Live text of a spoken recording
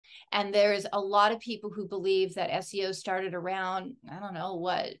And there's a lot of people who believe that SEO started around, I don't know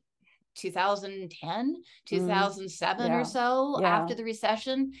what, 2010, 2007 or so, after the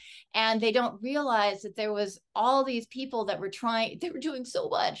recession. And they don't realize that there was all these people that were doing so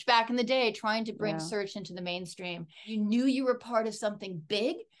much back in the day, trying to bring search into the mainstream. You knew you were part of something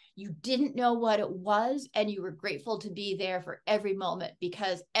big. You didn't know what it was, and you were grateful to be there for every moment,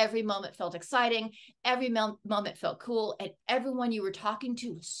 because every moment felt exciting, every moment felt cool, and everyone you were talking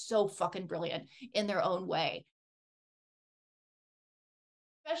to was so fucking brilliant in their own way.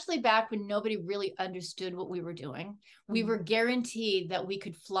 Especially back when nobody really understood what we were doing. We were guaranteed that we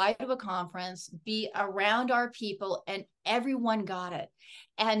could fly to a conference, be around our people, and everyone got it.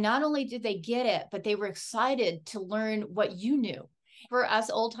 And not only did they get it, but they were excited to learn what you knew. For us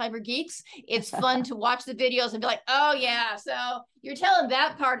old-timer geeks, it's fun to watch the videos and be like, oh yeah, so you're telling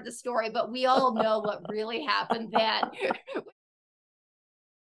that part of the story, but we all know what really happened then.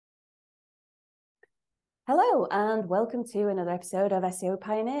 Hello, and welcome to another episode of SEO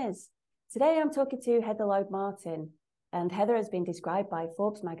Pioneers. Today I'm talking to Heather Lloyd-Martin, and Heather has been described by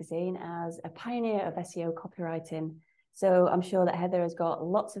Forbes magazine as a pioneer of SEO copywriting. So I'm sure that Heather has got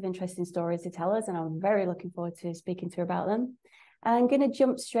lots of interesting stories to tell us, and I'm very looking forward to speaking to her about them. I'm going to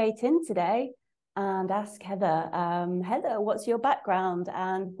jump straight in today and ask Heather, Heather, what's your background,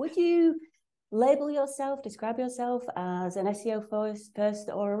 and would you label yourself, describe yourself as an SEO first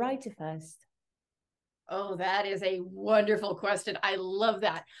or a writer first? Oh, that is a wonderful question. I love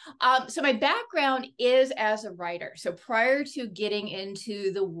that. So my background is as a writer. So prior to getting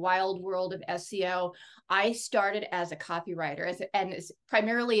into the wild world of SEO, I started as a copywriter and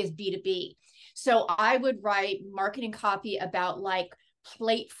primarily as B2B. So I would write marketing copy about like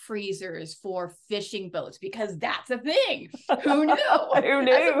plate freezers for fishing boats, because that's a thing. Who knew? Who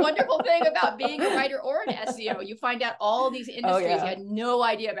knew? That's a wonderful thing about being a writer or an SEO. You find out all these industries you had no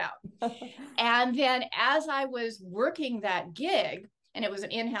idea about. And then as I was working that gig, and it was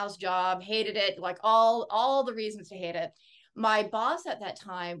an in-house job, hated it, like all the reasons to hate it, my boss at that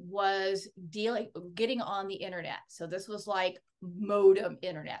time was getting on the internet. So this was like modem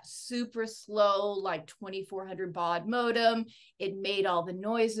internet, super slow, like 2400 baud modem. It made all the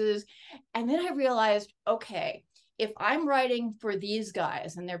noises. And then I realized, okay, if I'm writing for these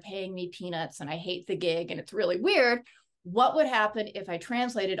guys and they're paying me peanuts and I hate the gig and it's really weird, what would happen if I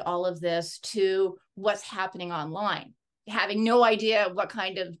translated all of this to what's happening online, having no idea what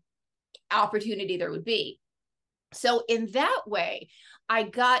kind of opportunity there would be? So in that way, I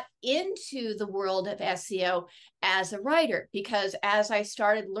got into the world of SEO as a writer, because as I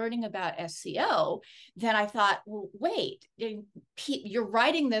started learning about SEO, then I thought, well, wait, you're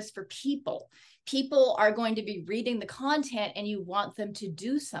writing this for people. People are going to be reading the content and you want them to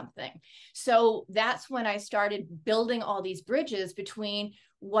do something. So that's when I started building all these bridges between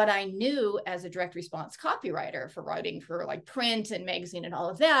what I knew as a direct response copywriter for writing for like print and magazine and all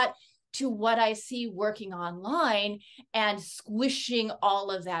of that, to what I see working online and squishing all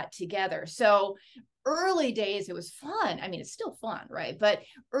of that together. So early days, it was fun. I mean, it's still fun, right? But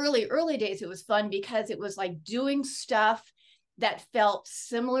early days, it was fun because it was like doing stuff that felt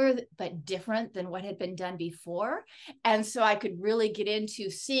similar but different than what had been done before. And so I could really get into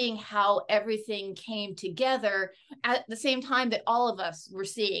seeing how everything came together at the same time that all of us were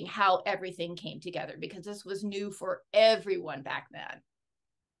seeing how everything came together, because this was new for everyone back then.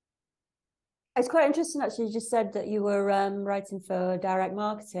 It's quite interesting, actually. You just said that you were writing for direct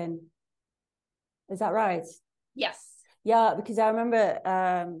marketing. Is that right? Yes. Yeah, because I remember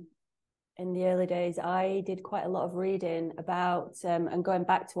in the early days, I did quite a lot of reading about and going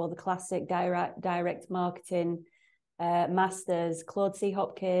back to all the classic direct marketing masters, Claude C.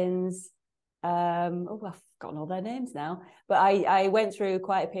 Hopkins. I've forgotten all their names now. But I went through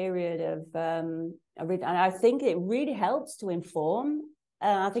quite a period of reading, and I think it really helps to inform.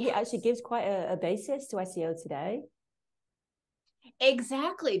 I think it actually gives quite a basis to SEO today.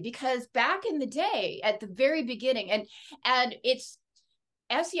 Exactly, because back in the day, at the very beginning, and it's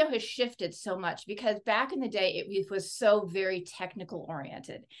SEO has shifted so much, because back in the day, it was so very technical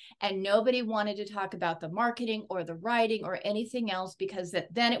oriented, and nobody wanted to talk about the marketing or the writing or anything else, because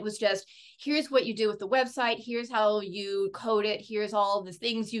then it was just, here's what you do with the website, here's how you code it, here's all the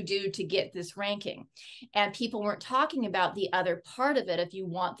things you do to get this ranking. And people weren't talking about the other part of it if you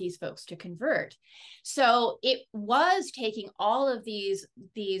want these folks to convert. So it was taking all of these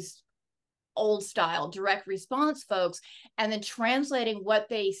old style direct response folks and then translating what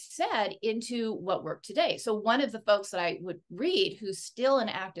they said into what worked today. So one of the folks that I would read who's still an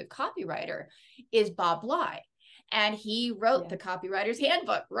active copywriter is Bob Bly. And he wrote the Copywriter's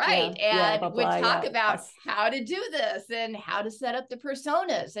Handbook, right? And would talk about how to do this and how to set up the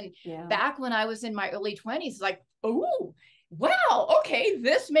personas. And back when I was in my early 20s, like, oh, wow, okay,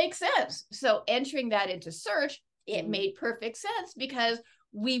 this makes sense. So entering that into search, it made perfect sense because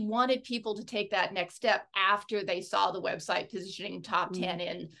we wanted people to take that next step after they saw the website positioning top 10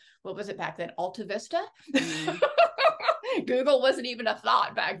 in, what was it back then? Alta Vista? Google wasn't even a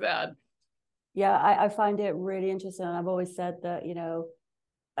thought back then. Yeah, I find it really interesting. And I've always said that, you know,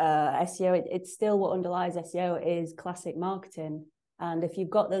 SEO, it's still what underlies SEO is classic marketing. And if you've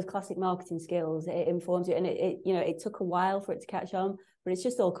got those classic marketing skills, it informs you. And you know, it took a while for it to catch on, but it's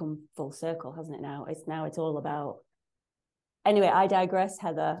just all come full circle, hasn't it now? It's all about. Anyway, I digress,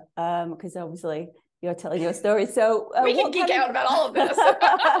 Heather, because obviously you're telling your story. So we can geek out about all of this.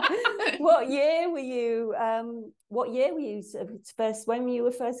 What year were you? First when you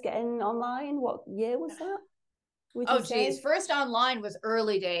were first getting online? What year was that? Oh, geez. First online was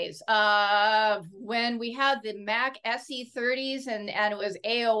early days. When we had the Mac SE30s and it was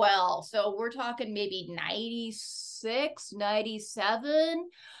AOL. So we're talking maybe 96, 97.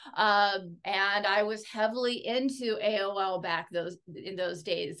 And I was heavily into AOL back in those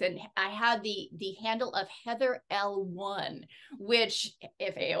days. And I had the handle of Heather L1, which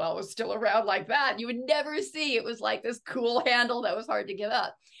if AOL was still around like that, you would never see. It was like this cool handle that was hard to give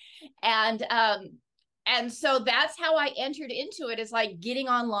up. And so that's how I entered into it, is like getting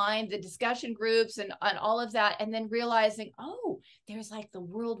online, the discussion groups and all of that, and then realizing, oh, there's like the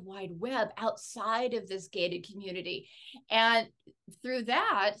World Wide Web outside of this gated community. And through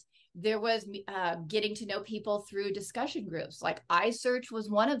that, there was getting to know people through discussion groups. Like iSearch was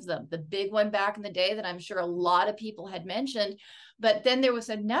one of them, the big one back in the day that I'm sure a lot of people had mentioned. But then there was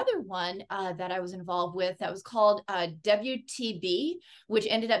another one that I was involved with that was called WTB, which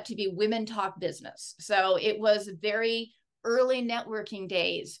ended up to be Women Talk Business. So it was very early networking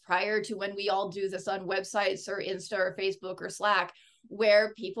days prior to when we all do this on websites or Insta or Facebook or Slack,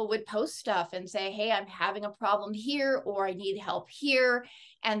 where people would post stuff and say, hey, I'm having a problem here, or I need help here.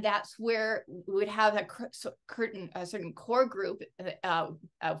 And that's where we would have a certain core group of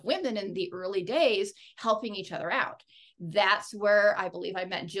women in the early days helping each other out. That's where I believe I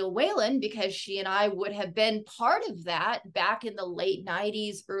met Jill Whalen, because she and I would have been part of that back in the late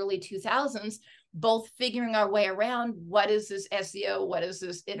 90s, early 2000s, both figuring our way around what is this SEO, what is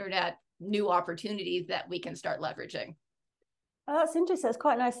this internet new opportunity that we can start leveraging. Oh, that's interesting. It's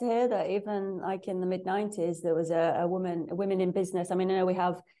quite nice to hear that even like in the mid-90s, there was a women in business. I mean, I know we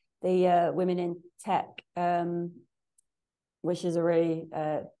have the women in tech, which is a really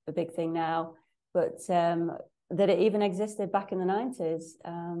a big thing now, but that it even existed back in the 90s,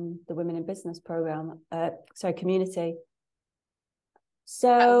 the Women in Business program, community.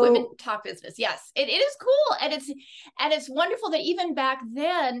 So Women Talk Business. Yes, it is cool. And it's wonderful that even back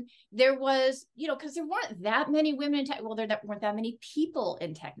then there was, you know, because there weren't that many women in tech. Well, there weren't that many people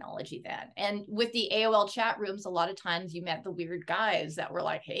in technology then. And with the AOL chat rooms, a lot of times you met the weird guys that were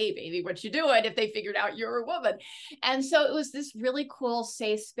like, hey, baby, what you doing, if they figured out you're a woman. And so it was this really cool,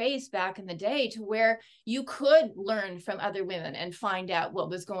 safe space back in the day to where you could learn from other women and find out what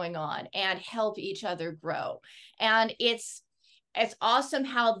was going on and help each other grow. And it's awesome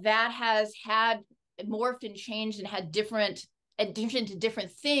how that has had morphed and changed and had different addition to different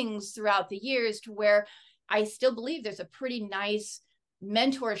things throughout the years, to where I still believe there's a pretty nice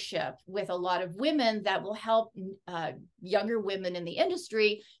mentorship with a lot of women that will help younger women in the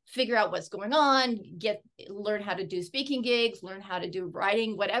industry figure out what's going on, learn how to do speaking gigs, learn how to do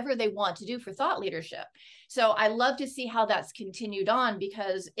writing, whatever they want to do for thought leadership. So I love to see how that's continued on,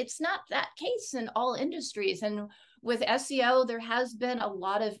 because it's not that case in all industries. And with SEO, there has been a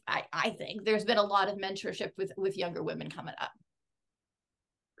lot of, I think there's been a lot of mentorship with younger women coming up.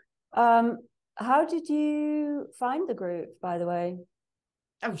 How did you find the group, by the way?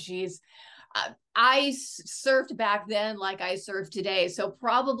 Oh, geez. I surfed back then like I surf today. So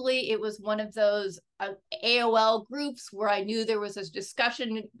probably it was one of those AOL groups where I knew there was a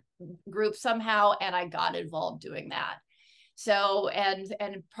discussion group somehow, and I got involved doing that. So,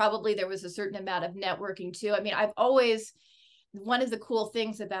 and probably there was a certain amount of networking too. I mean, one of the cool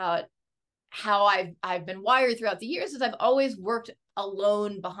things about how I've been wired throughout the years is I've always worked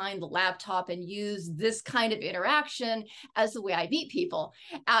alone behind the laptop and use this kind of interaction as the way I meet people.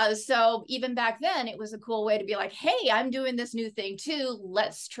 So even back then, it was a cool way to be like, hey, I'm doing this new thing too.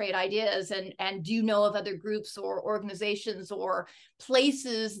 Let's trade ideas. And do you know of other groups or organizations or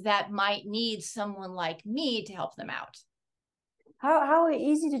places that might need someone like me to help them out? How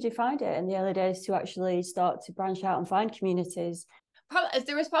easy did you find it in the early days to actually start to branch out and find communities?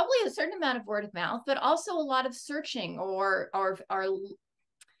 there was probably a certain amount of word of mouth, but also a lot of searching or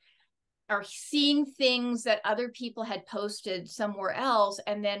seeing things that other people had posted somewhere else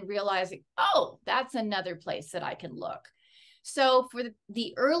and then realizing, oh, that's another place that I can look. So for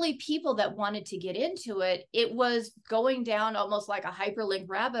the early people that wanted to get into it, it was going down almost like a hyperlink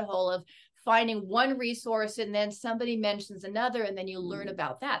rabbit hole of finding one resource and then somebody mentions another and then you learn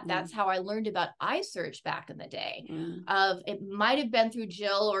about that. That's how I learned about iSearch back in the day. It might have been through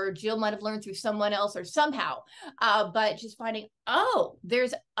Jill, or Jill might have learned through someone else or somehow, but just finding, oh,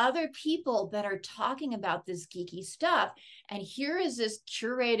 there's other people that are talking about this geeky stuff. And here is this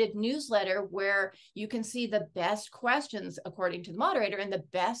curated newsletter where you can see the best questions according to the moderator and the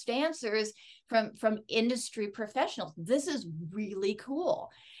best answers from industry professionals. This is really cool.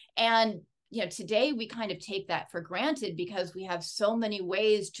 And today we kind of take that for granted because we have so many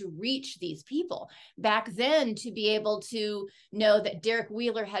ways to reach these people. Back then, to be able to know that Derek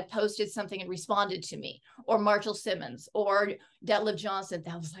Wheeler had posted something and responded to me, or Marshall Simmons, or Detlef Johnson,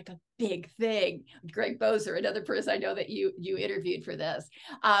 that was like a big thing. Greg Bozer, another person I know that you interviewed for this.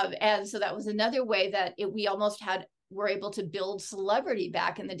 And so that was another way that we almost were able to build celebrity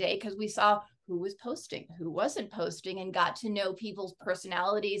back in the day, because we saw who was posting, who wasn't posting, and got to know people's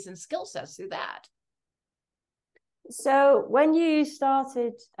personalities and skill sets through that. So when you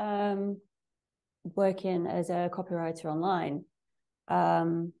started working as a copywriter online,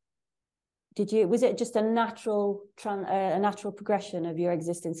 was it just a natural progression of your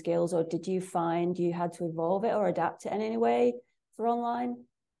existing skills, or did you find you had to evolve it or adapt it in any way for online?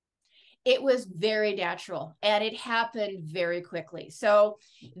 It was very natural, and it happened very quickly. So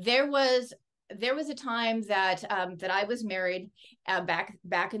there was a time that I was married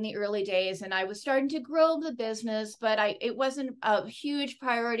back in the early days, and I was starting to grow the business, but it wasn't a huge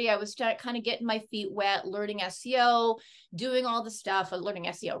priority. I was kind of getting my feet wet, learning SEO, doing all the stuff, learning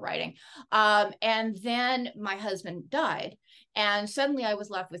SEO writing. And then my husband died, and suddenly I was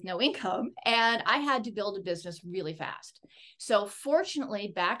left with no income, and I had to build a business really fast. So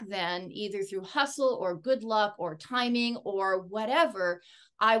fortunately, back then, either through hustle or good luck or timing or whatever,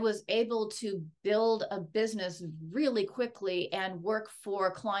 I was able to build a business really quickly and work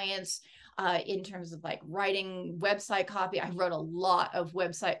for clients in terms of like writing website copy. I wrote a lot of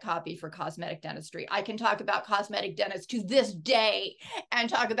website copy for cosmetic dentistry. I can talk about cosmetic dentists to this day and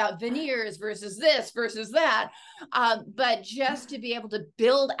talk about veneers versus this versus that. But just to be able to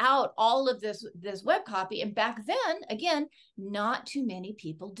build out all of this web copy. And back then, again, not too many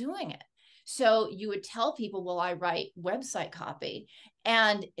people doing it. So you would tell people, well, I write website copy.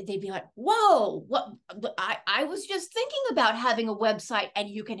 And they'd be like, whoa, what? I was just thinking about having a website and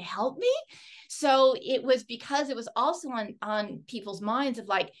you can help me. So it was because it was also on people's minds of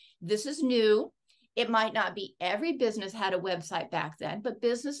like, this is new. It might not be every business had a website back then, but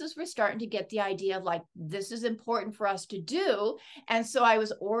businesses were starting to get the idea of like, this is important for us to do. And so I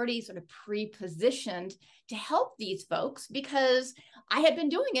was already sort of pre-positioned to help these folks because I had been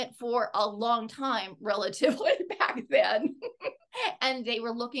doing it for a long time relatively back then. And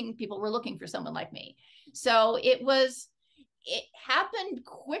people were looking for someone like me. So it happened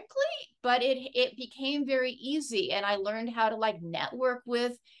quickly, but it became very easy. And I learned how to like network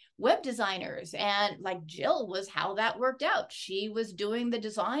with web designers, and like Jill was how that worked out. She was doing the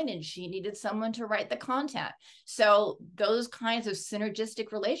design and she needed someone to write the content. So those kinds of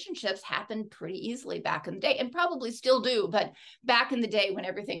synergistic relationships happened pretty easily back in the day, and probably still do. But back in the day when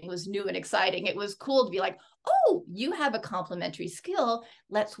everything was new and exciting, it was cool to be like, oh, you have a complementary skill.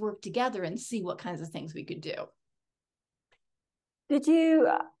 Let's work together and see what kinds of things we could do. Did you,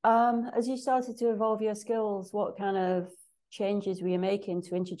 as you started to evolve your skills, what kind of changes were you making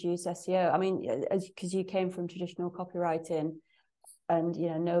to introduce SEO? I mean, because you came from traditional copywriting and,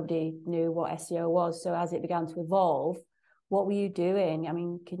 nobody knew what SEO was. So as it began to evolve, what were you doing? I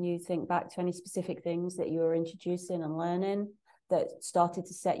mean, can you think back to any specific things that you were introducing and learning that started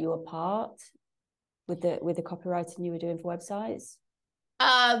to set you apart with the copywriting you were doing for websites?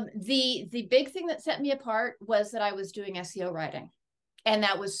 The big thing that set me apart was that I was doing SEO writing. And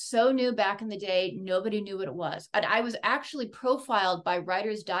that was so new back in the day. Nobody knew what it was. And I was actually profiled by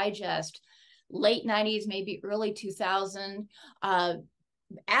Writer's Digest, late 90s, maybe early 2000,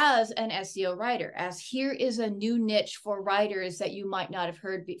 as an SEO writer, as here is a new niche for writers that you might not have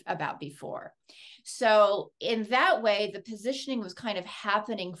heard about before. So in that way, the positioning was kind of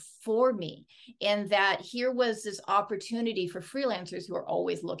happening for me, in that here was this opportunity for freelancers who are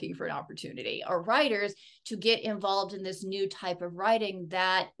always looking for an opportunity, or writers, to get involved in this new type of writing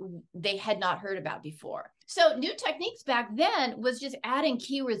that they had not heard about before. So new techniques back then was just adding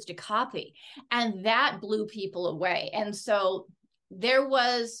keywords to copy, and that blew people away. And so there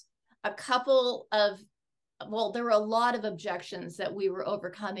was a couple of, well, there were a lot of objections that we were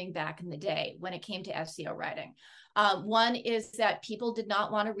overcoming back in the day when it came to SEO writing. One is that people did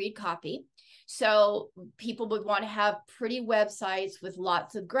not want to read copy. So people would want to have pretty websites with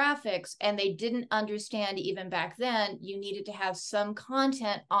lots of graphics, and they didn't understand even back then, you needed to have some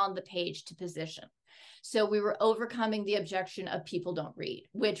content on the page to position. So we were overcoming the objection of people don't read,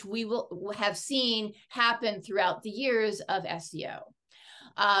 which we will have seen happen throughout the years of SEO.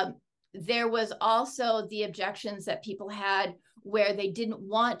 There was also the objections that people had where they didn't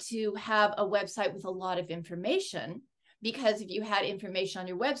want to have a website with a lot of information, because if you had information on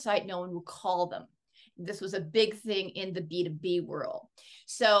your website, no one would call them. This was a big thing in the B2B world.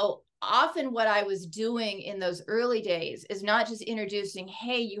 So often what I was doing in those early days is not just introducing,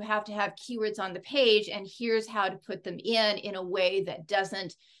 hey, you have to have keywords on the page, and here's how to put them in a way that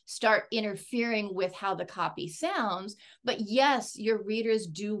doesn't start interfering with how the copy sounds. But yes, your readers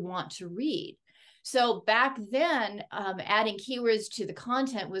do want to read. So back then, adding keywords to the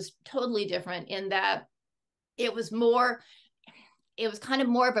content was totally different in that it was kind of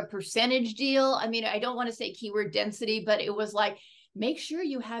more of a percentage deal. I mean, I don't want to say keyword density, but it was like, make sure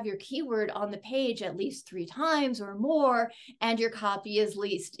you have your keyword on the page at least 3 times or more, and your copy is at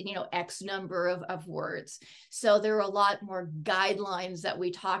least, X number of words. So there were a lot more guidelines that we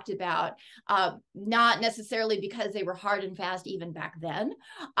talked about, not necessarily because they were hard and fast even back then,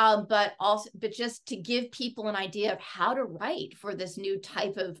 but just to give people an idea of how to write for this new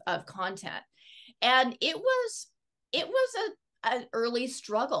type of content. And it was an early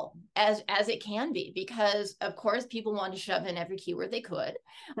struggle, as it can be, because of course people want to shove in every keyword they could.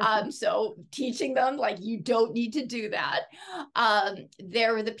 So teaching them, like, you don't need to do that.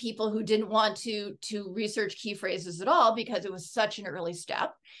 There were the people who didn't want to research key phrases at all because it was such an early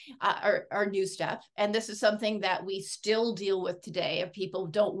step, or new step. And this is something that we still deal with today, if people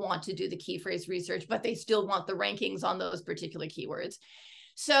don't want to do the key phrase research, but they still want the rankings on those particular keywords.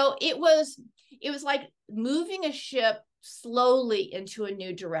 So it was like moving a ship slowly into a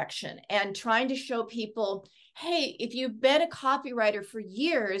new direction and trying to show people, hey, if you've been a copywriter for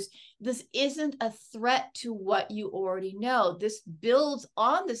years, this isn't a threat to what you already know. This builds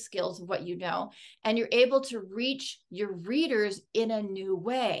on the skills of what you know, and you're able to reach your readers in a new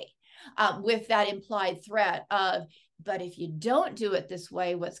way, with that implied threat of, but if you don't do it this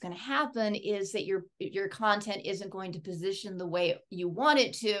way, what's going to happen is that your content isn't going to position the way you want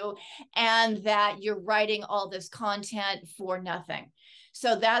it to, and that you're writing all this content for nothing.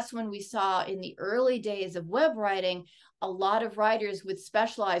 So that's when we saw in the early days of web writing, a lot of writers would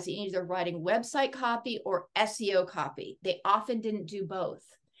specialize in either writing website copy or SEO copy. They often didn't do both.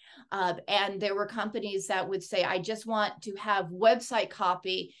 And there were companies that would say, I just want to have website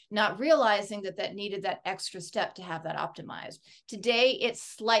copy, not realizing that needed that extra step to have that optimized. Today, it's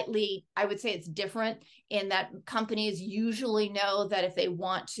slightly, I would say it's different in that companies usually know that if they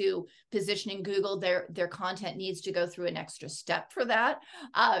want to position in Google, their content needs to go through an extra step for that.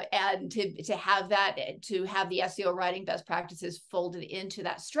 And to have the SEO writing best practices folded into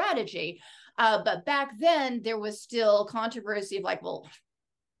that strategy. But back then, there was still controversy of like, well,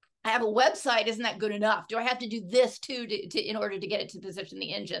 I have a website, isn't that good enough? Do I have to do this too in order to get it to position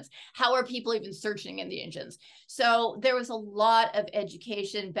the engines? How are people even searching in the engines? So there was a lot of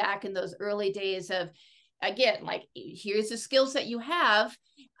education back in those early days of, again, like, here's the skill set you have.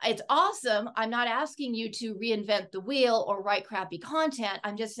 It's awesome. I'm not asking you to reinvent the wheel or write crappy content.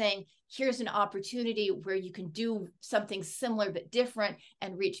 I'm just saying, here's an opportunity where you can do something similar but different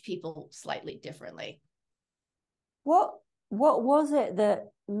and reach people slightly differently. What was it that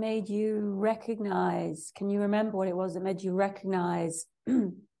made you recognize, can you remember what it was that made you recognize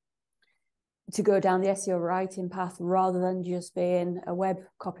to go down the SEO writing path rather than just being a web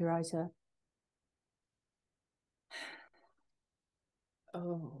copywriter?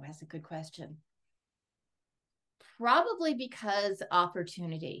 Oh, that's a good question. Probably because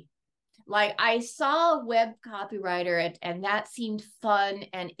opportunity. Like, I saw a web copywriter and that seemed fun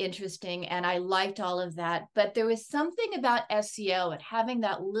and interesting, and I liked all of that. But there was something about SEO and having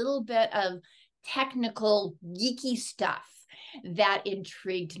that little bit of technical geeky stuff that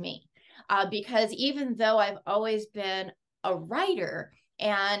intrigued me. Because even though I've always been a writer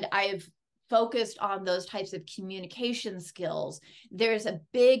and I've focused on those types of communication skills, there's a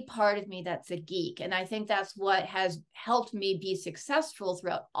big part of me that's a geek. And I think that's what has helped me be successful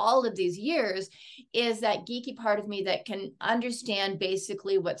throughout all of these years, is that geeky part of me that can understand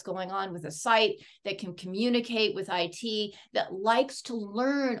basically what's going on with a site, that can communicate with IT, that likes to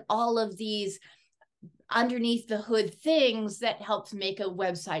learn all of these underneath the hood things that helps make a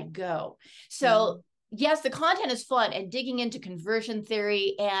website go. So yes, the content is fun, and digging into conversion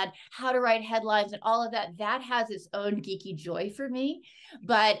theory and how to write headlines and all of that, that has its own geeky joy for me.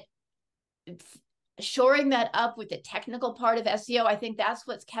 But shoring that up with the technical part of SEO, I think that's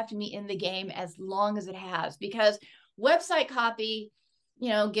what's kept me in the game as long as it has, because website copy,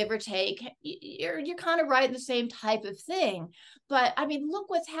 give or take, you're kind of writing the same type of thing. But I mean,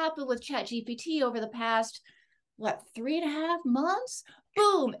 look what's happened with ChatGPT over the past, 3.5 months?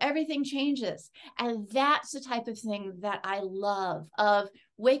 Boom, everything changes. And that's the type of thing that I love, of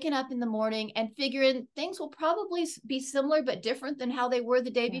waking up in the morning and figuring things will probably be similar but different than how they were the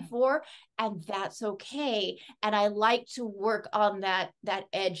day before. And that's okay. And I like to work on that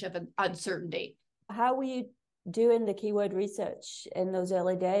edge of uncertainty. How were you doing the keyword research in those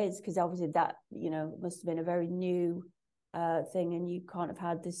early days? Because obviously that, must have been a very new thing, and you can't have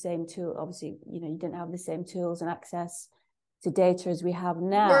had the same tool. Obviously, you didn't have the same tools and access to data as we have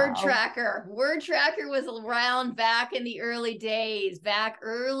now. Word tracker was around back in the early days, back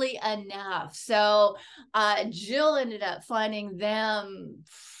early enough. So Jill ended up finding them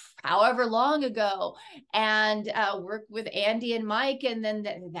however long ago, and worked with Andy and Mike, and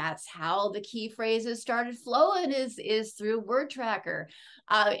then that's how the key phrases started flowing, is through word tracker.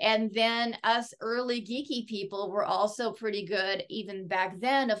 And then us early geeky people were also pretty good even back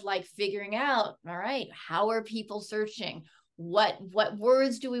then of like figuring out, all right, how are people searching? What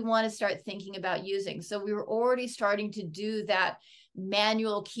words do we want to start thinking about using? So we were already starting to do that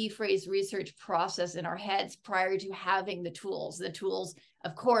manual key phrase research process in our heads prior to having the tools. The tools,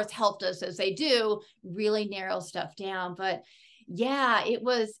 of course, helped us, as they do, really narrow stuff down. But yeah, it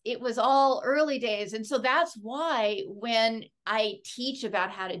was all early days. And so that's why when I teach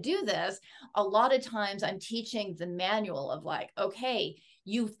about how to do this, a lot of times I'm teaching the manual of like, okay,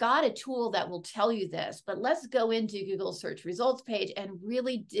 you've got a tool that will tell you this, but let's go into Google search results page and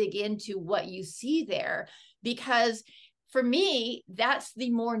really dig into what you see there. Because for me, that's the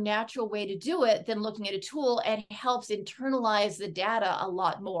more natural way to do it than looking at a tool, and it helps internalize the data a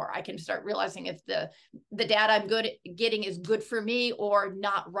lot more. I can start realizing if the data I'm getting is good for me or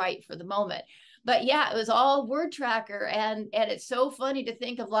not right for the moment. But yeah, it was all word tracker. And it's so funny to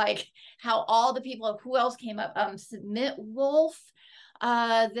think of like how all the people, who else came up? Submit Wolf.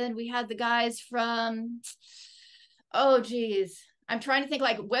 Then we had the guys from, oh geez, I'm trying to think,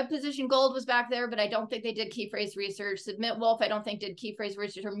 like Web Position Gold was back there, but I don't think they did key phrase research. Submit Wolf, I don't think did key phrase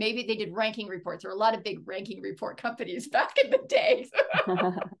research, or maybe they did ranking reports. There were a lot of big ranking report companies back in the day.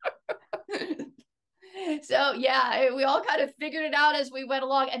 So yeah, we all kind of figured it out as we went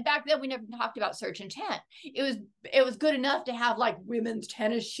along. And back then we never talked about search intent. It was good enough to have like women's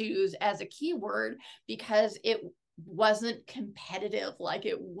tennis shoes as a keyword, because it wasn't competitive like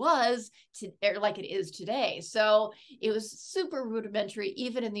it was or like it is today. So it was super rudimentary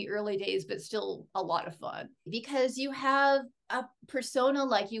even in the early days, but still a lot of fun, because you have a persona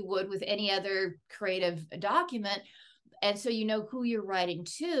like you would with any other creative document. And so you know who you're writing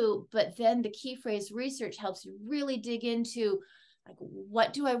to, but then the key phrase research helps you really dig into, like,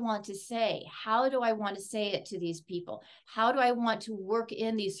 what do I want to say? How do I want to say it to these people? How do I want to work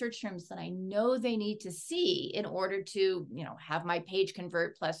in these search terms that I know they need to see in order to, have my page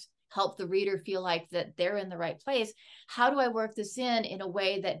convert, plus help the reader feel like that they're in the right place? How do I work this in a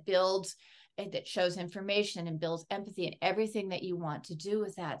way that builds, that shows information and builds empathy and everything that you want to do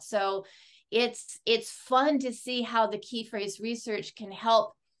with that? So it's fun to see how the key phrase research can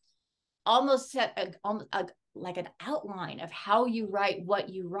help almost set like an outline of how you write what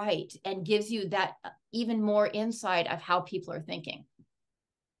you write, and gives you that even more insight of how people are thinking.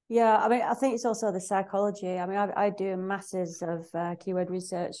 Yeah, I mean, I think it's also the psychology. I mean, I do masses of keyword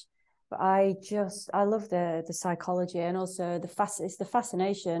research, but I love the psychology, and also it's the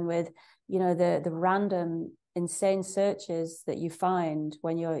fascination with, the random insane searches that you find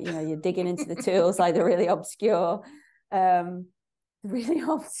when you're digging into the tools, like the really obscure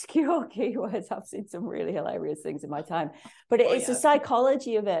keywords. I've seen some really hilarious things in my time, but it's the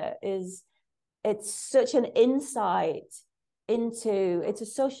psychology of it. It's such an insight into, it's a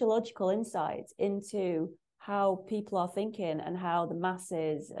sociological insight into how people are thinking and how the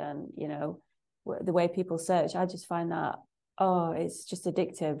masses and the way people search. I just find that, it's just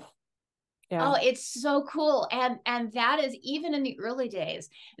addictive. Yeah. Oh, it's so cool. And that is, even in the early days,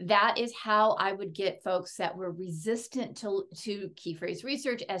 that is how I would get folks that were resistant to key phrase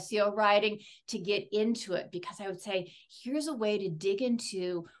research, SEO writing, to get into it, because I would say, here's a way to dig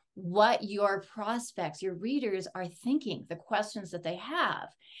into what your prospects, your readers are thinking, the questions that they have.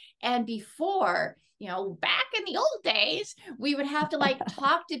 And before, back in the old days, we would have to like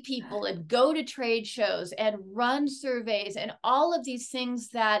talk to people and go to trade shows and run surveys and all of these things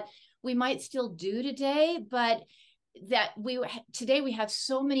that we might still do today, but that today we have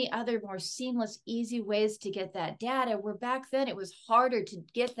so many other more seamless, easy ways to get that data, where back then it was harder to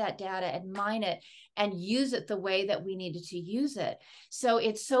get that data and mine it and use it the way that we needed to use it. So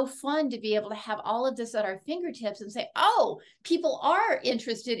it's so fun to be able to have all of this at our fingertips and say, oh, people are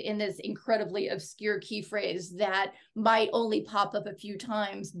interested in this incredibly obscure key phrase that might only pop up a few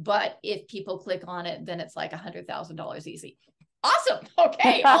times, but if people click on it, then it's like $100,000 easy. Awesome.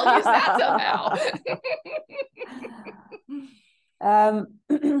 Okay, I'll use that somehow.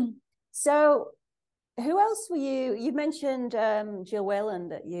 So who else were you mentioned Jill Whalen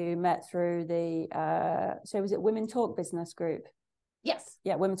that you met through the so was it Women Talk Business group? Yes.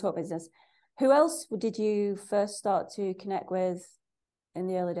 Yeah, Women Talk Business. Who else did you first start to connect with in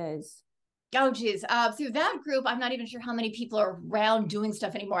the early days? Oh, geez. Through that group, I'm not even sure how many people are around doing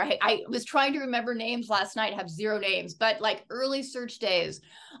stuff anymore. I was trying to remember names last night, have zero names, but like early search days,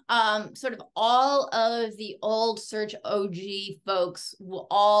 sort of all of the old search OG folks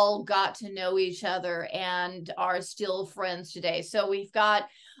all got to know each other and are still friends today. So we've got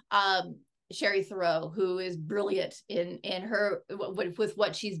Sherry Thoreau, who is brilliant in her with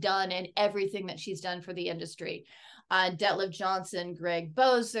what she's done and everything that she's done for the industry. Detlef Johnson, Greg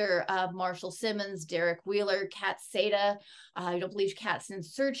Bozer, Marshall Simmons, Derek Wheeler, Kat Seda. I don't believe Kat's in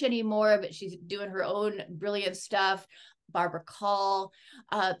search anymore, but she's doing her own brilliant stuff. Barbara Call.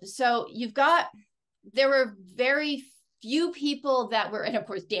 So there were very few people that were, and of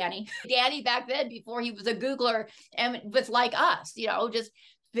course, Danny back then, before he was a Googler and was like us, just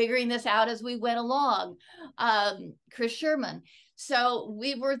figuring this out as we went along. Chris Sherman. So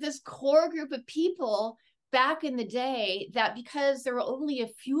we were this core group of people back in the day that, because there were only a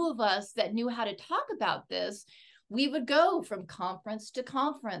few of us that knew how to talk about this, we would go from conference to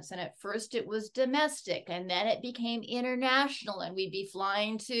conference. And at first it was domestic, and then it became international, and we'd be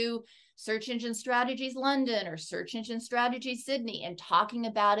flying to Search Engine Strategies London or Search Engine Strategies Sydney and talking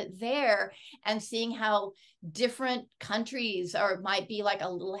about it there, and seeing how different countries might be like a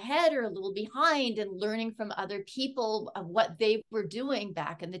little ahead or a little behind, and learning from other people of what they were doing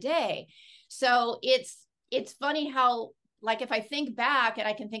back in the day. So it's funny how, like, if I think back and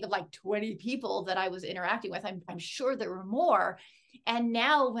I can think of like 20 people that I was interacting with, I'm sure there were more. And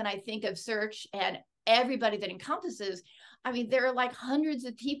now when I think of search and everybody that encompasses, I mean, there are like hundreds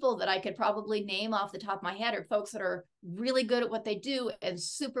of people that I could probably name off the top of my head, or folks that are really good at what they do and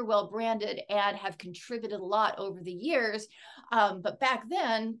super well branded and have contributed a lot over the years. But back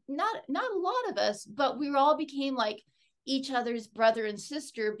then, not a lot of us, but we all became like each other's brother and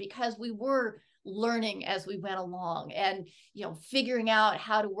sister, because we were learning as we went along, and figuring out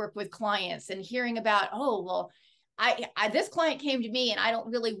how to work with clients, and hearing about, oh, well, I this client came to me and I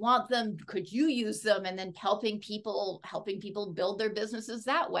don't really want them, could you use them? And then helping people build their businesses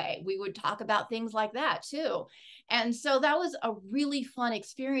that way. We would talk about things like that too. And so that was a really fun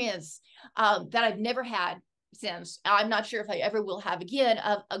experience that I've never had since. I'm not sure if I ever will have again,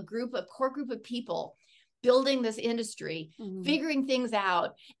 of a core group of people building this industry, figuring things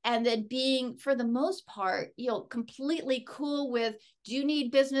out, and then being, for the most part, completely cool with, do you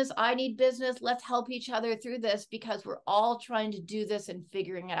need business? I need business. Let's help each other through this, because we're all trying to do this and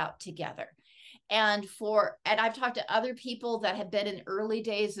figuring it out together. And I've talked to other people that have been in early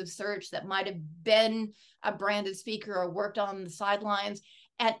days of search that might have been a branded speaker or worked on the sidelines.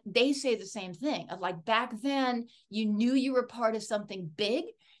 And they say the same thing of, like, back then you knew you were part of something big.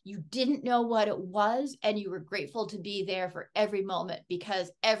 You didn't know what it was, and you were grateful to be there for every moment,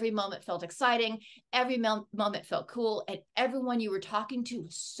 because every moment felt exciting, every moment felt cool, and everyone you were talking to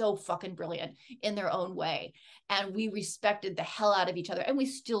was so fucking brilliant in their own way. And we respected the hell out of each other, and we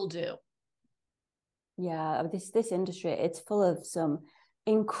still do. Yeah, this industry, it's full of some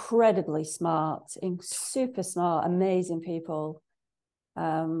incredibly smart, super smart, amazing people.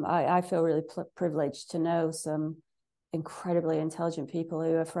 I feel really privileged to know some incredibly intelligent people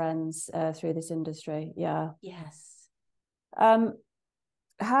who are friends through this industry. Yeah. Yes. How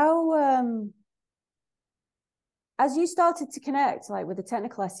as you started to connect, like, with the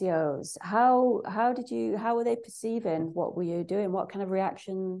technical SEOs, how were they perceiving what were you doing? What kind of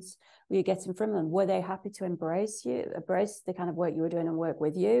reactions were you getting from them? Were they happy to embrace the kind of work you were doing and work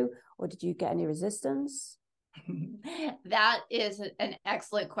with you, or did you get any resistance? That is an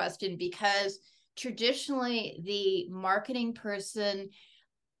excellent question, because traditionally the marketing person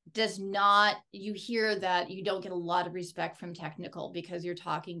you hear that you don't get a lot of respect from technical, because you're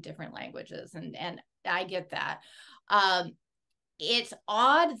talking different languages, and I get that. it's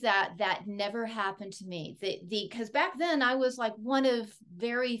odd that that never happened to me. Because back then I was like one of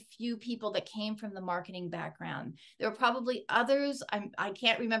very few people that came from the marketing background. There were probably others. I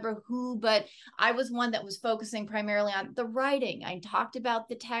can't remember who, but I was one that was focusing primarily on the writing. I talked about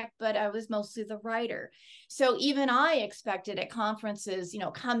the tech, but I was mostly the writer. So even I expected at conferences,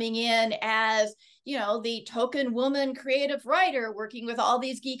 coming in as, the token woman creative writer working with all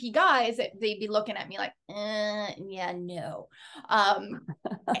these geeky guys, that they'd be looking at me like, yeah, no. And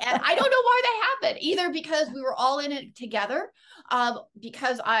I don't know why that happened, either because we were all in it together,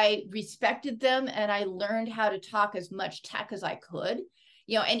 because I respected them and I learned how to talk as much tech as I could,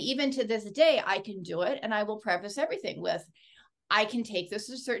 and even to this day, I can do it. And I will preface everything with, I can take this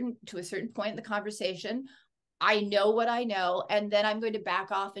to a certain point in the conversation. I know what I know, and then I'm going to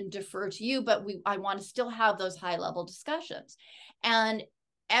back off and defer to you, but I want to still have those high level discussions. And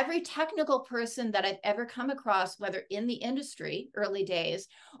every technical person that I've ever come across, whether in the industry, early days,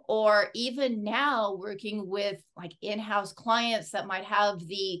 or even now working with like in-house clients that might have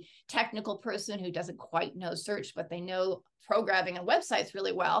the technical person who doesn't quite know search, but they know programming and websites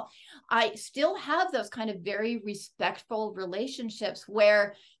really well, I still have those kind of very respectful relationships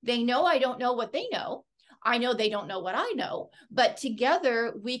where they know I don't know what they know. I know they don't know what I know, but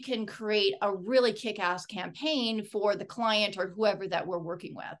together we can create a really kick-ass campaign for the client or whoever that we're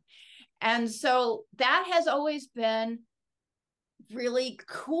working with. And so that has always been really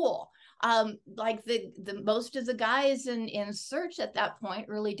cool. Like the most of the guys in search at that point,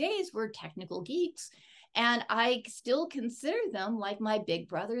 early days, were technical geeks. And I still consider them like my big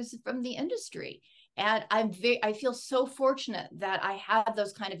brothers from the industry. And I feel so fortunate that I have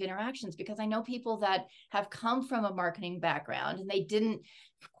those kind of interactions, because I know people that have come from a marketing background and they didn't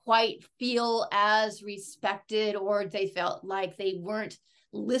quite feel as respected, or they felt like they weren't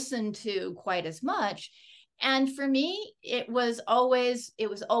listened to quite as much. And for me, it was always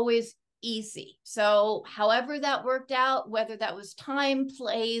easy. So however that worked out, whether that was time,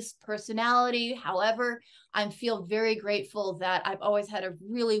 place, personality, however, I feel very grateful that I've always had a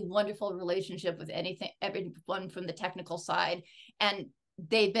really wonderful relationship with everyone from the technical side, and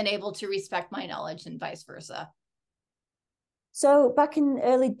they've been able to respect my knowledge and vice versa. So back in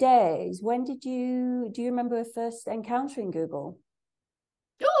early days, when do you remember first encountering Google?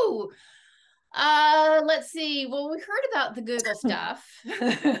 Oh, let's see. Well, we heard about the Google stuff.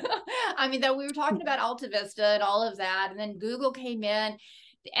 I mean, that we were talking about Alta Vista and all of that. And then Google came in.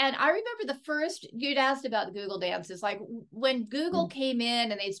 And I remember the first, you'd asked about the Google dances, like when Google came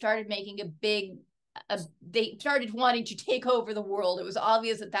in and they started making they started wanting to take over the world. It was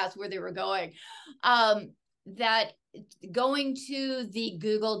obvious that that's where they were going. That going to the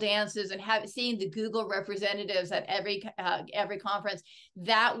Google dances and seeing the Google representatives at every conference,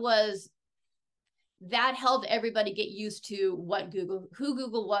 that helped everybody get used to who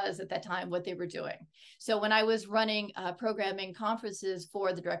Google was at that time, what they were doing. So when I was running programming conferences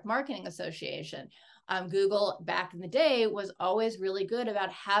for the Direct Marketing Association, Google back in the day was always really good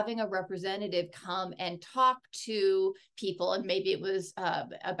about having a representative come and talk to people. And maybe it was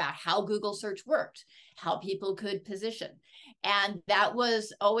about how Google search worked, how people could position. And that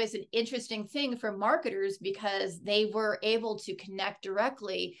was always an interesting thing for marketers, because they were able to connect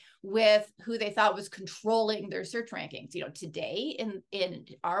directly with who they thought was controlling their search rankings. Today in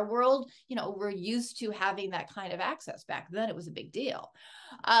our world, we're used to having that kind of access. Back then it was a big deal.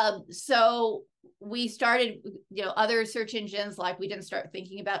 So we started, other search engines, like we didn't start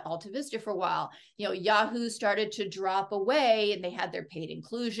thinking about Alta Vista for a while. Yahoo started to drop away and they had their paid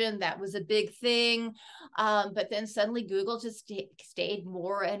inclusion. That was a big thing. But then suddenly Google just stayed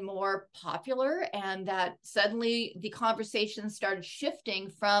more and more popular, and that suddenly the conversation started shifting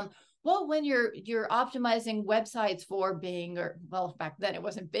from, well, when you're optimizing websites for Bing, or, well, back then it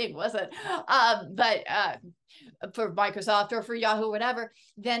wasn't Bing, was it? But for Microsoft or for Yahoo, whatever,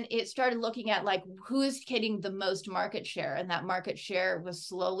 then it started looking at like who is getting the most market share. And that market share was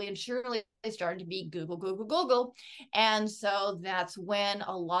slowly and surely starting to be Google. And so that's when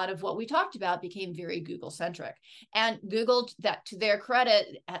a lot of what we talked about became very Google centric. And Google, that to their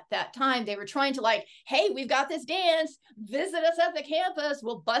credit at that time, they were trying to like, hey, we've got this dance, visit us at the campus,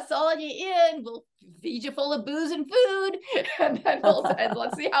 we'll bus all you in, we'll feed you full of booze and food, and then and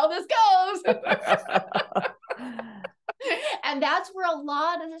let's see how this goes. And that's where a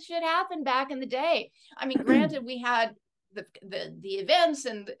lot of the shit happened back in the day. I mean, granted, we had the events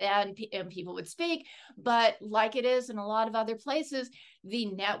and people would speak, but like it is in a lot of other places,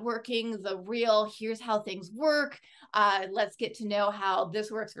 the networking, the real, here's how things work. Let's get to know how this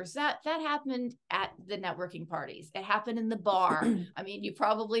works versus that. That happened at the networking parties. It happened in the bar. I mean, you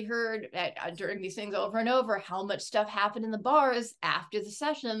probably heard during these things over and over how much stuff happened in the bars after the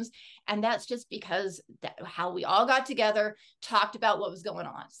sessions. And that's just because how we all got together, talked about what was going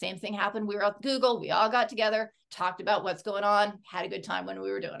on. Same thing happened. We were at Google. We all got together, talked about what's going on, had a good time when we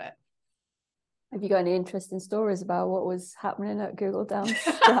were doing it. Have you got any interesting stories about what was happening at Google Dance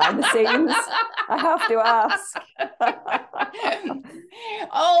behind the scenes? I have to ask.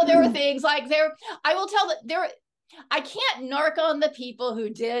 Oh, there were things like I will tell that I can't narc on the people who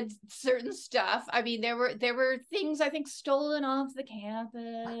did certain stuff. I mean, there were things I think stolen off the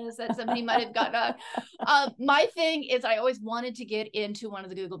campus that somebody might have gotten on. My thing is I always wanted to get into one of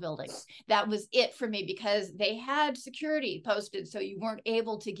the Google buildings. That was it for me because they had security posted, so you weren't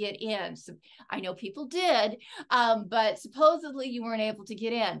able to get in. So I know people did, but supposedly you weren't able to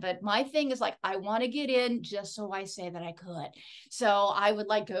get in. But my thing is like, I want to get in just so I say that I could. So I would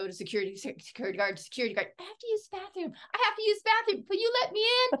like go to security guard. I have to use the bathroom. I have to use the bathroom. Will you let me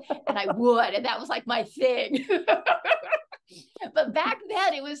in? And I would. And that was like my thing. But back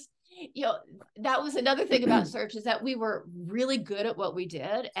then it was, that was another thing about search is that we were really good at what we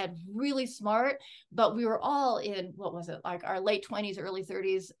did and really smart, but we were all in, what was it, like our late 20s, early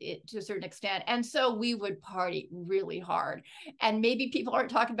 30s to a certain extent. And so we would party really hard. And maybe people aren't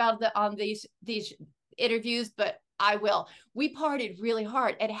talking about on these interviews, but I will. We partied really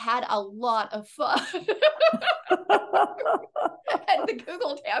hard and had a lot of fun. And the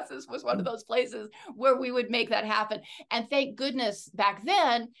Google Dances was one of those places where we would make that happen. And thank goodness back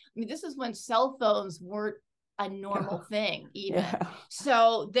then, I mean, this is when cell phones weren't a normal thing even. Yeah.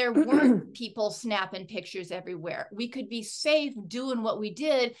 So there weren't people snapping pictures everywhere. We could be safe doing what we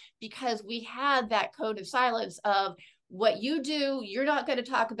did because we had that code of silence of what you do, you're not going to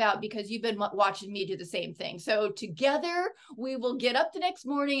talk about because you've been watching me do the same thing. So together we will get up the next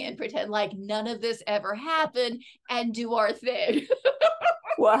morning and pretend like none of this ever happened and do our thing.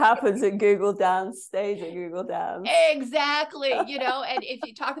 What happens at Google Dance stays at Google Dance. Exactly. And if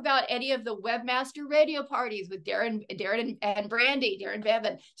you talk about any of the webmaster radio parties with Darren and Brandy, Darren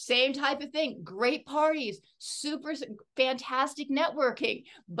Bevan, same type of thing. Great parties, super fantastic networking,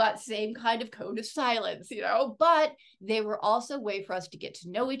 but same kind of code of silence, but they were also a way for us to get to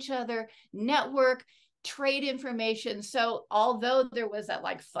know each other, network, trade information. So although there was that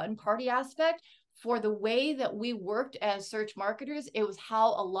like fun party aspect, for the way that we worked as search marketers, it was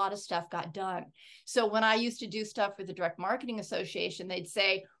how a lot of stuff got done. So when I used to do stuff for the Direct Marketing Association, they'd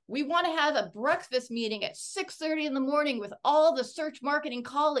say, we want to have a breakfast meeting at 6:30 in the morning with all the search marketing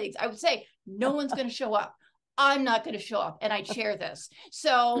colleagues. I would say, no one's going to show up. I'm not going to show up. And I chair this.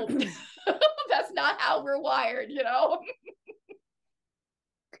 So that's not how we're wired,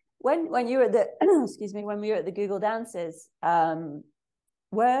 When you were at the, excuse me, when we were at the Google Dances,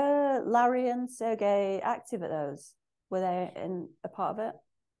 were Larry and Sergey active at those? Were they in a part of it?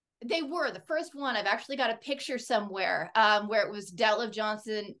 They were. The first one, I've actually got a picture somewhere where it was Detlef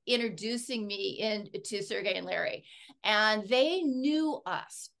Johnson introducing me to Sergey and Larry. And they knew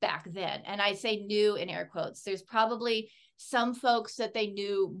us back then. And I say knew in air quotes. There's probably some folks that they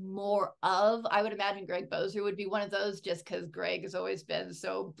knew more of. I would imagine Greg Bozer would be one of those just because Greg has always been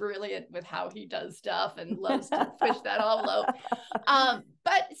so brilliant with how he does stuff and loves to push that envelope.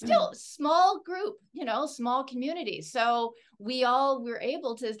 But still small group, small community. So we all were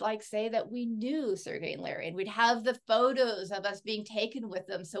able to say that we knew Sergey and Larry, and we'd have the photos of us being taken with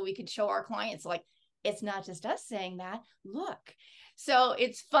them so we could show our clients it's not just us saying that, look. So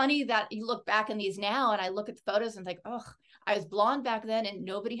it's funny that you look back in these now and I look at the photos and think, oh, I was blonde back then and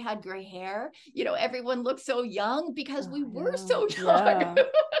nobody had gray hair. Everyone looked so young because we were so young. Yeah.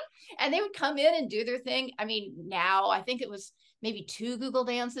 And they would come in and do their thing. I mean, now I think it was maybe 2 Google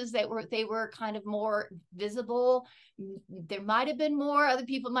Dances that they were kind of more visible. There might have been more. Other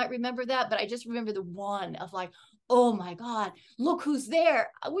people might remember that, but I just remember the one of oh my God, look who's there.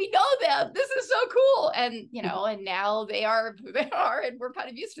 We know them. This is so cool. And, and now they are who they are, and we're kind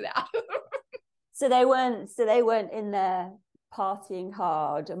of used to that. So they weren't in there partying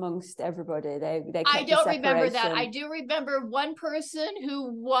hard amongst everybody. They I don't remember that. I do remember one person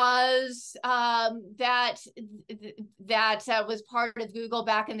who was that was part of Google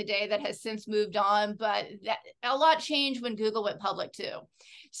back in the day that has since moved on, but a lot changed when Google went public too.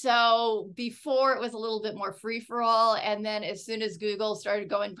 So before it was a little bit more free for all, and then as soon as Google started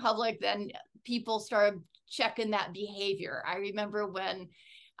going public, then people started checking that behavior. I remember when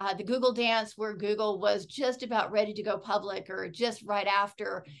the Google Dance, where Google was just about ready to go public or just right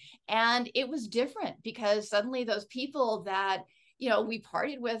after. And it was different because suddenly those people that, we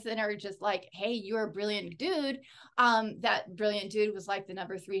partied with and are just like, hey, you're a brilliant dude. That brilliant dude was like the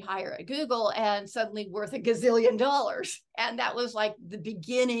number 3 hire at Google and suddenly worth $1 gazillion. And that was like the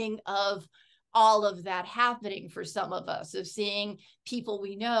beginning of all of that happening for some of us, of seeing people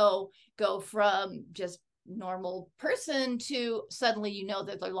we know go from just normal person to suddenly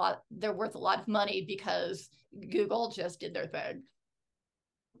that they're worth a lot of money because Google just did their thing.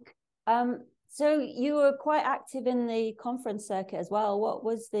 So you were quite active in the conference circuit as well.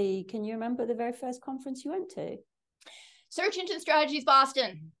 Can you remember the very first conference you went to? Search Engine Strategies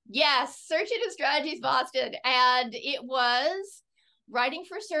Boston. Yes, Search Engine Strategies Boston. And it was writing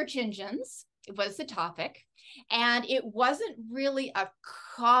for search engines. It was the topic. And it wasn't really a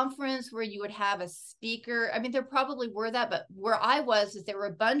conference where you would have a speaker. I mean, there probably were that, but where I was is there were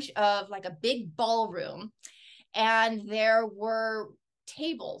a bunch of like a big ballroom, and there were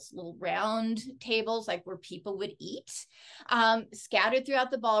tables, little round tables, like where people would eat, scattered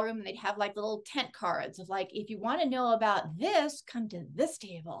throughout the ballroom. And they'd have like little tent cards of like, if you want to know about this, come to this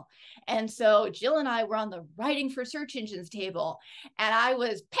table. And so Jill and I were on the writing for search engines table, and I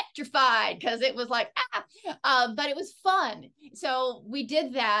was petrified because it was like, but it was fun. So we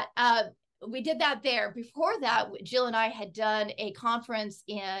did that. There. Before that, Jill and I had done a conference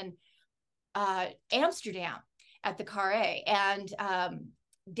in Amsterdam at the Carré, and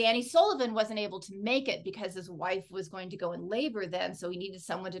Danny Sullivan wasn't able to make it because his wife was going to go in labor then, so he needed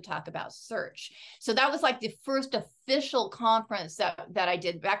someone to talk about search. So that was like the first official conference that I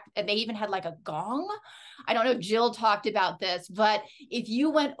did back, and they even had like a gong. I don't know if Jill talked about this, but if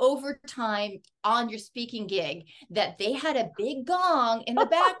you went overtime on your speaking gig, that they had a big gong in the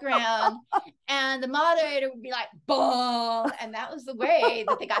background and the moderator would be like, boom, and that was the way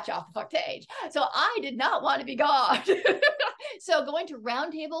that they got you off the stage. So I did not want to be gonged. So going to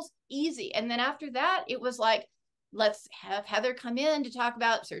roundtables, easy. And then after that, it was like, let's have Heather come in to talk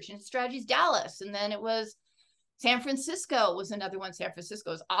about Search Engine Strategies Dallas. And then it was San Francisco was another one. San Francisco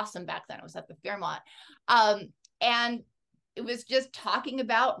was awesome back then. It was at the Fairmont. And it was just talking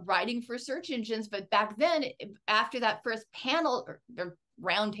about writing for search engines. But back then, after that first panel or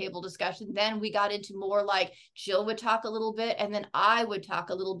roundtable discussion, then we got into more like Jill would talk a little bit, and then I would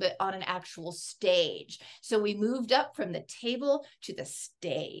talk a little bit on an actual stage. So we moved up from the table to the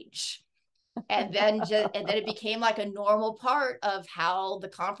stage. And then it became like a normal part of how the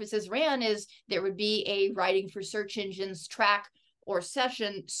conferences ran, is there would be a writing for search engines track or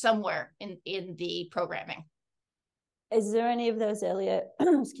session somewhere in the programming. Is there any of those earlier,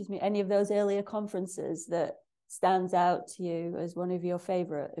 any of those earlier conferences that stands out to you as one of your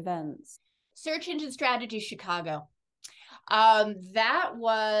favorite events? Search Engine Strategy Chicago. That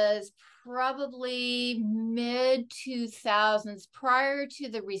was probably mid 2000s, prior to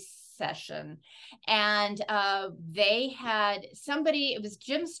the recession. And they had somebody, it was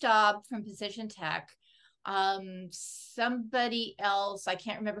Jim Staub from Position Tech, somebody else, I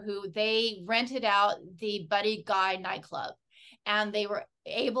can't remember who, they rented out the Buddy Guy nightclub, and they were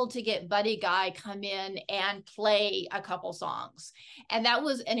able to get Buddy Guy come in and play a couple songs. And that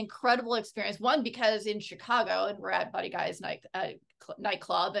was an incredible experience. One, because in Chicago, and we're at Buddy Guy's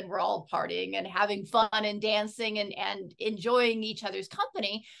nightclub, and we're all partying and having fun and dancing and enjoying each other's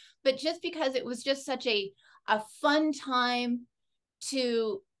company. But just because it was just such a fun time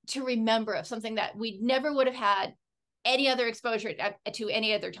to remember, of something that we never would have had any other exposure to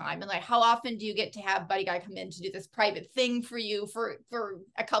any other time. And like, how often do you get to have Buddy Guy come in to do this private thing for you for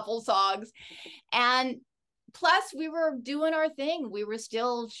a couple songs? And plus we were doing our thing. We were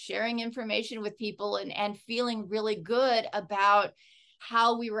still sharing information with people and feeling really good about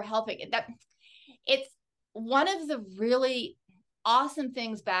how we were helping. That it's one of the really awesome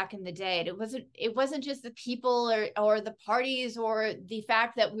things back in the day. It wasn't just the people or the parties or the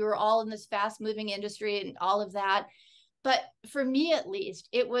fact that we were all in this fast moving industry and all of that. But for me, at least,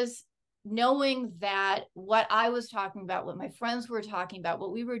 it was knowing that what I was talking about, what my friends were talking about,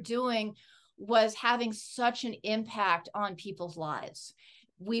 what we were doing was having such an impact on people's lives.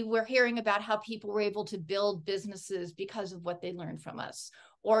 We were hearing about how people were able to build businesses because of what they learned from us,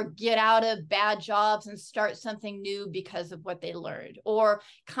 or get out of bad jobs and start something new because of what they learned, or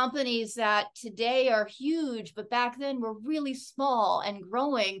companies that today are huge, but back then were really small and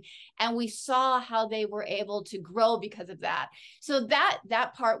growing. And we saw how they were able to grow because of that. So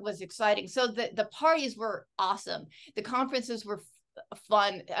that part was exciting. So the parties were awesome. The conferences were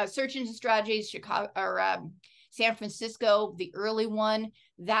fun. Search Engine Strategies, Chicago, or San Francisco, the early one,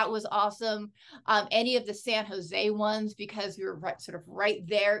 that was awesome. Any of the San Jose ones, because we were sort of right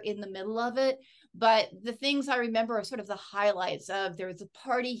there in the middle of it. But the things I remember are sort of the highlights of there was a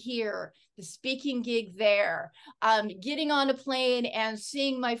party here, the speaking gig there, getting on a plane and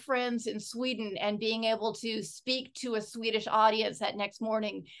seeing my friends in Sweden and being able to speak to a Swedish audience that next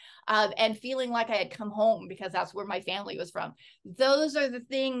morning, and feeling like I had come home because that's where my family was from. Those are the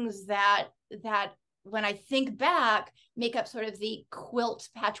things that when I think back, make up sort of the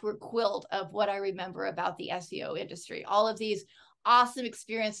patchwork quilt of what I remember about the SEO industry. All of these awesome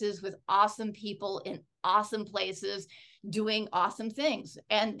experiences with awesome people in awesome places doing awesome things.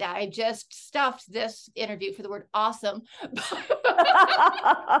 And I just stuffed this interview for the word awesome.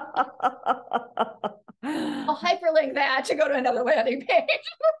 I'll hyperlink that to go to another landing page.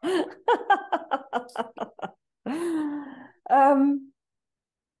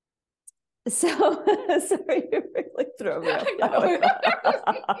 Sorry, you really throw me off.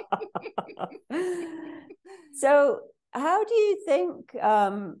 So how do you think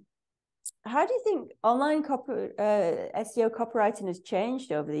online SEO copywriting has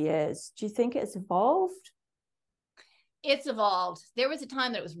changed over the years? Do you think it's evolved? It's evolved. There was a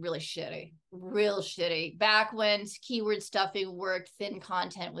time that it was really shitty, real shitty. Back when keyword stuffing worked, thin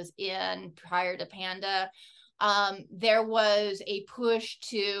content was in prior to Panda. There was a push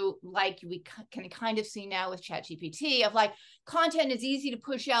to, like we can kind of see now with ChatGPT, of like, content is easy to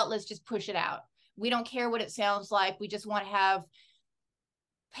push out. Let's just push it out. We don't care what it sounds like. We just want to have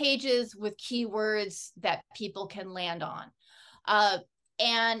pages with keywords that people can land on.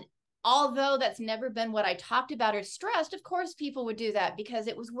 And although that's never been what I talked about or stressed, of course, people would do that because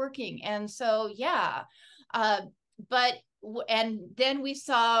it was working. And so, yeah. And then we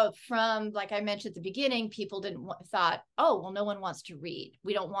saw from, like I mentioned at the beginning, people thought, oh, well, no one wants to read.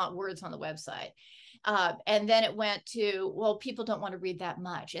 We don't want words on the website. And then it went to, well, people don't want to read that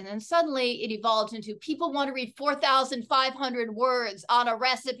much. And then suddenly it evolved into people want to read 4,500 words on a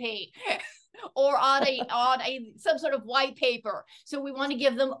recipe or on some sort of white paper. So we want to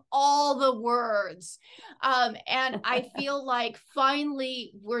give them all the words. And I feel like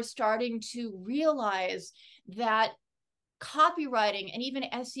finally we're starting to realize that copywriting and even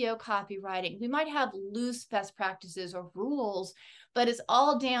SEO copywriting, we might have loose best practices or rules, but it's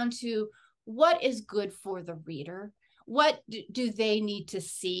all down to what is good for the reader. What do they need to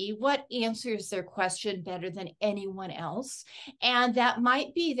see? What answers their question better than anyone else? And that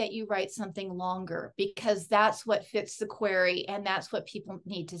might be that you write something longer because that's what fits the query and that's what people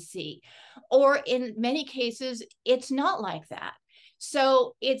need to see. Or in many cases, it's not like that.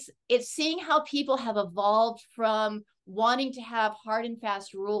 So it's seeing how people have evolved from wanting to have hard and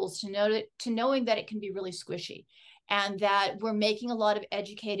fast rules to knowing that it can be really squishy, and that we're making a lot of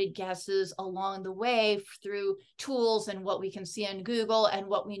educated guesses along the way through tools and what we can see on Google and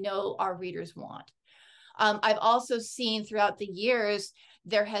what we know our readers want. I've also seen throughout the years,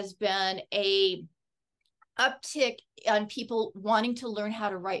 there has been a uptick on people wanting to learn how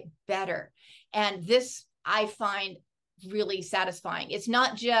to write better. And this I find really satisfying. It's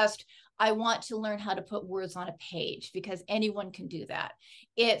not just, I want to learn how to put words on a page, because anyone can do that.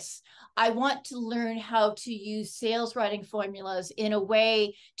 It's, I want to learn how to use sales writing formulas in a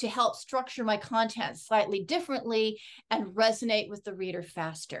way to help structure my content slightly differently and resonate with the reader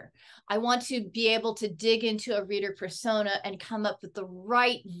faster. I want to be able to dig into a reader persona and come up with the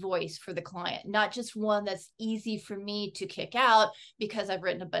right voice for the client, not just one that's easy for me to kick out because I've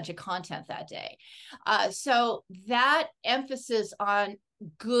written a bunch of content that day. So that emphasis on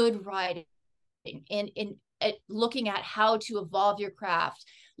good writing in looking at how to evolve your craft,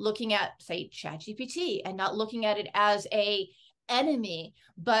 looking at, say, ChatGPT, and not looking at it as a enemy,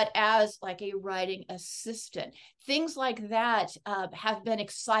 but as like a writing assistant. Things like that have been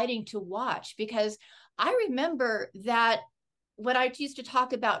exciting to watch, because I remember that when I used to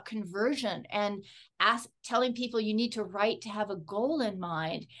talk about conversion and telling people you need to write to have a goal in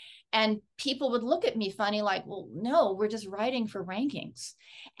mind, and people would look at me funny, like, well, no, we're just writing for rankings.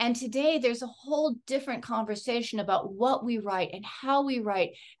 And today there's a whole different conversation about what we write and how we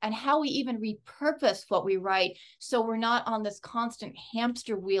even repurpose what we write, so we're not on this constant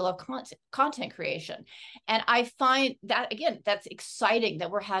hamster wheel of content creation. And I find that, again, that's exciting that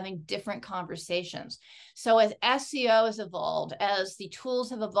we're having different conversations. So as SEO has evolved, as the tools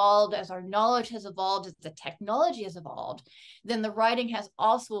have evolved, as our knowledge has evolved, as the technology has evolved, then the writing has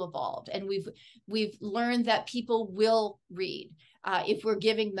also evolved. And we've learned that people will read if we're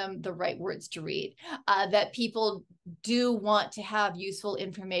giving them the right words to read, that people do want to have useful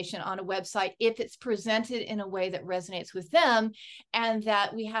information on a website if it's presented in a way that resonates with them, and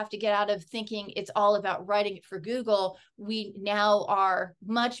that we have to get out of thinking it's all about writing it for Google. We now are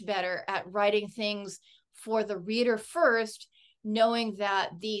much better at writing things for the reader first, knowing that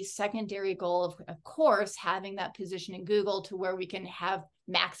the secondary goal of course, having that position in Google to where we can have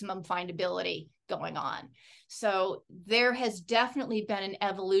maximum findability going on. So there has definitely been an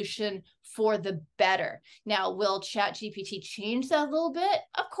evolution for the better. Now, will ChatGPT change that a little bit?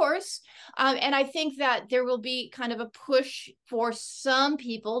 Of course. And I think that there will be kind of a push for some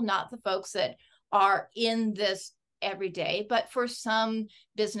people, not the folks that are in this every day, but for some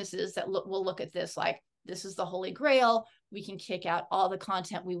businesses that will look at this like, this is the holy grail. We can kick out all the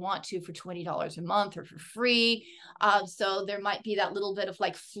content we want to for $20 a month or for free. So there might be that little bit of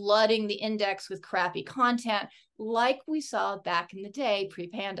like flooding the index with crappy content, like we saw back in the day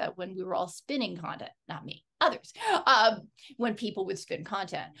pre-Panda when we were all spinning content, not me, others, when people would spin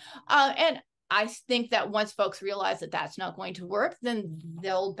content. And I think that once folks realize that that's not going to work, then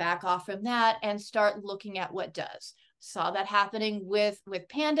they'll back off from that and start looking at what does. Saw that happening with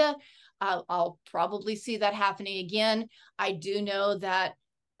Panda. I'll probably see that happening again. I do know that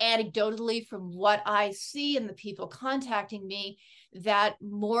anecdotally from what I see and the people contacting me, that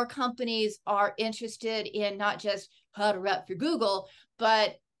more companies are interested in not just how to rep for Google,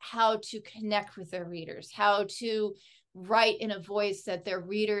 but how to connect with their readers, how to write in a voice that their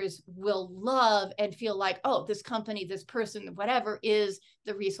readers will love and feel like, oh, this company, this person, whatever is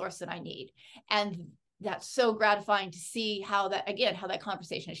the resource that I need. And that's so gratifying to see how that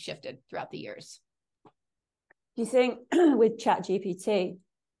conversation has shifted throughout the years. Do you think with ChatGPT,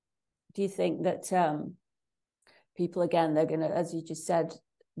 do you think that people, again, they're going to, as you just said,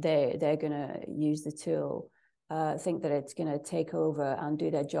 they're going to use the tool, think that it's going to take over and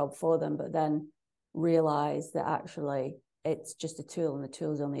do their job for them, but then realize that actually it's just a tool and the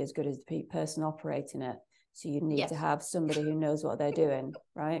tool is only as good as the person operating it. So you need to have somebody who knows what they're doing,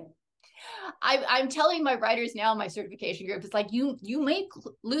 right? I'm telling my writers now in my certification group, it's like you may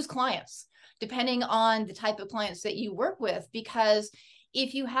lose clients depending on the type of clients that you work with, because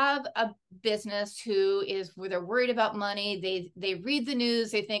if you have a business where they're worried about money, they read the news,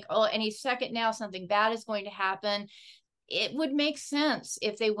 they think, oh, any second now something bad is going to happen. It would make sense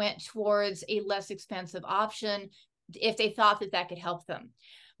if they went towards a less expensive option if they thought that could help them.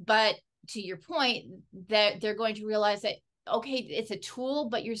 But to your point, that they're going to realize that, okay, it's a tool,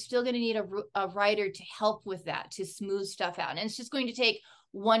 but you're still going to need a writer to help with that, to smooth stuff out. And it's just going to take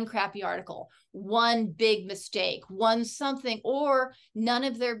one crappy article, one big mistake, one something, or none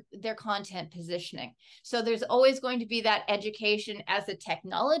of their content positioning. So there's always going to be that education as the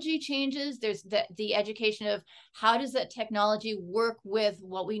technology changes. There's the education of how does that technology work with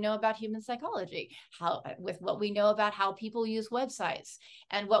what we know about human psychology, with what we know about how people use websites.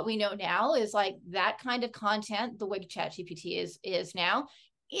 And what we know now is like that kind of content, the way ChatGPT is now,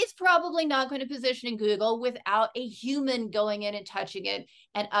 it's probably not going to position in Google without a human going in and touching it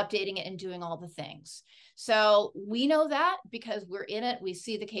and updating it and doing all the things. So we know that because we're in it. We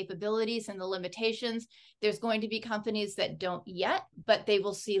see the capabilities and the limitations. There's going to be companies that don't yet, but they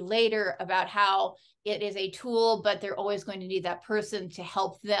will see later about how it is a tool, but they're always going to need that person to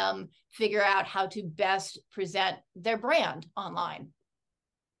help them figure out how to best present their brand online.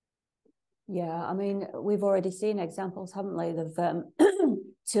 Yeah, I mean, we've already seen examples, haven't we, of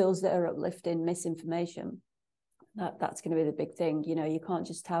tools that are uplifting misinformation. That's going to be the big thing. You know, you can't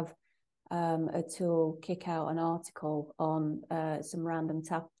just have a tool kick out an article on some random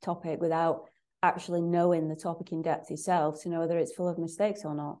topic without actually knowing the topic in depth yourself to know whether it's full of mistakes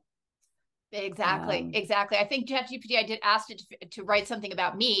or not. Exactly. I think ChatGPT, I did ask it to write something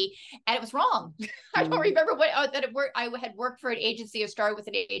about me, and it was wrong. I don't remember that it worked. I had worked for an agency or started with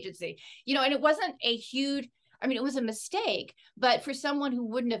an agency, you know, and it wasn't a huge. I mean, it was a mistake, but for someone who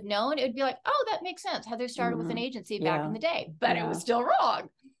wouldn't have known, it would be like, oh, that makes sense. Heather started with an agency back in the day, but it was still wrong.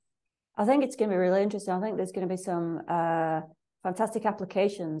 I think it's going to be really interesting. I think there's going to be some fantastic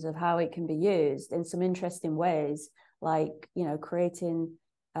applications of how it can be used in some interesting ways, like, you know, creating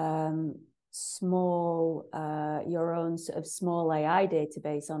small, your own sort of small AI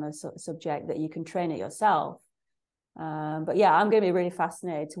database on a subject that you can train it yourself. But yeah, I'm going to be really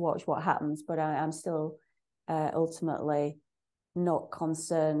fascinated to watch what happens, but I'm still ultimately not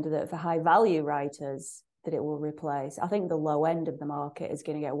concerned that for high value writers that it will replace. I think the low end of the market is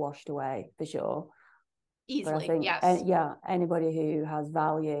going to get washed away for sure. Easily, but I think, yes. Anybody who has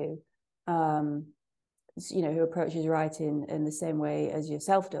value, you know, who approaches writing in the same way as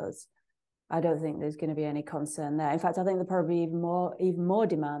yourself does, I don't think there's going to be any concern there. In fact, I think there'll probably be even more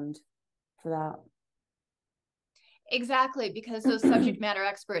demand for that. Exactly, because those subject matter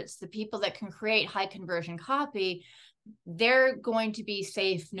experts, the people that can create high conversion copy, they're going to be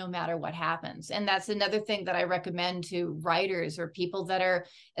safe no matter what happens. And that's another thing that I recommend to writers or people that are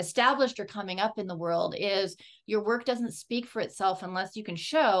established or coming up in the world is your work doesn't speak for itself unless you can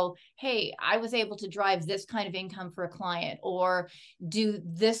show, hey, I was able to drive this kind of income for a client, or do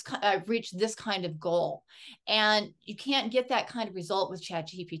this, reach this kind of goal. And you can't get that kind of result with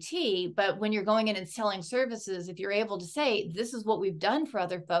ChatGPT. But when you're going in and selling services, if you're able to say, this is what we've done for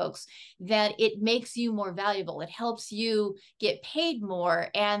other folks, then it makes you more valuable. It helps you get paid more.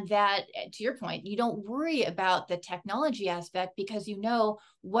 And that, to your point, you don't worry about the technology aspect, because you know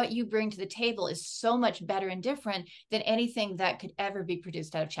what you bring to the table is so much better and different than anything that could ever be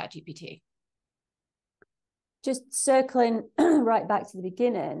produced out of ChatGPT. Just circling right back to the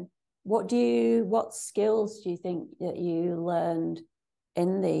beginning, what skills do you think that you learned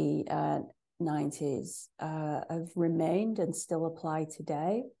in the 90s have remained and still apply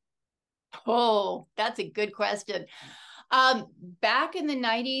today? Oh, that's a good question. Back in the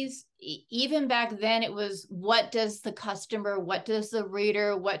 90s, even back then, it was, what does the customer, what does the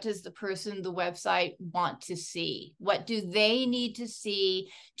reader, what does the person, the website want to see? What do they need to see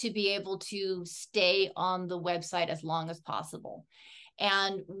to be able to stay on the website as long as possible?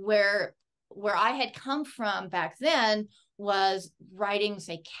 And where I had come from back then was writing,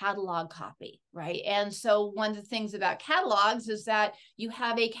 say, catalog copy, right? And so one of the things about catalogs is that you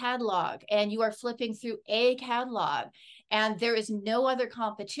have a catalog and you are flipping through a catalog, and there is no other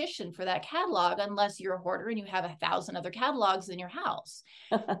competition for that catalog unless you're a hoarder and you have 1,000 other catalogs in your house.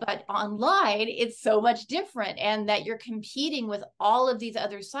 But online, it's so much different, and that you're competing with all of these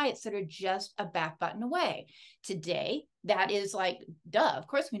other sites that are just a back button away. Today, that is like, duh, of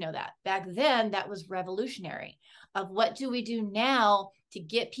course we know that. Back then, that was revolutionary. Of what do we do now to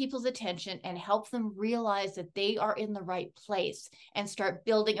get people's attention and help them realize that they are in the right place and start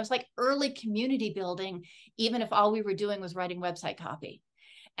building. It was like early community building, even if all we were doing was writing website copy.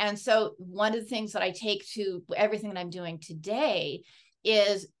 And so one of the things that I take to everything that I'm doing today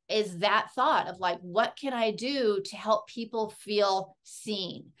is that thought of like, what can I do to help people feel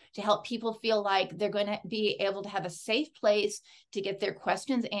seen, to help people feel like they're going to be able to have a safe place to get their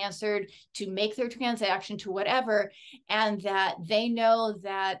questions answered, to make their transaction, to whatever, and that they know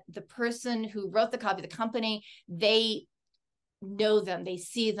that the person who wrote the copy, the company, they know them, they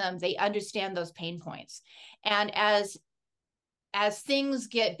see them, they understand those pain points. And as things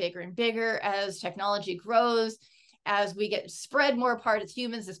get bigger and bigger, as technology grows, as we get spread more apart as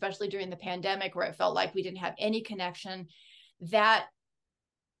humans, especially during the pandemic, where it felt like we didn't have any connection, that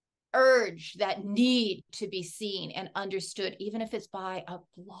urge, that need to be seen and understood, even if it's by a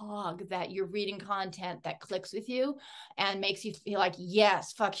blog, that you're reading content that clicks with you and makes you feel like,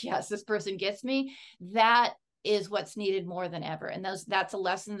 yes, fuck yes, this person gets me, that is what's needed more than ever. And that's a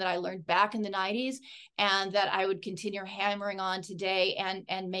lesson that I learned back in the 90s, and that I would continue hammering on today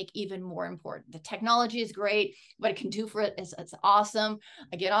and make even more important. The technology is great. What it can do for it is, it's awesome.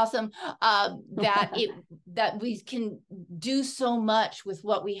 Again, awesome. That we can do so much with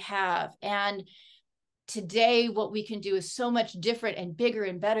what we have. And today, what we can do is so much different and bigger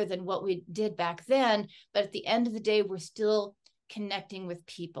and better than what we did back then. But at the end of the day, we're still connecting with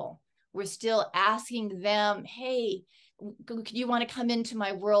people. We're still asking them, hey, do you want to come into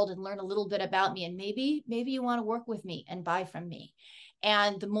my world and learn a little bit about me? And maybe you want to work with me and buy from me.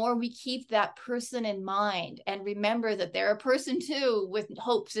 And the more we keep that person in mind and remember that they're a person too, with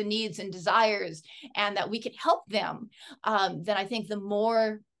hopes and needs and desires, and that we can help them, then I think the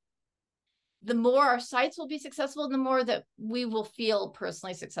more our sites will be successful, and the more that we will feel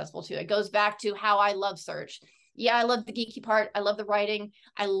personally successful too. It goes back to how I love search. Yeah, I love the geeky part. I love the writing.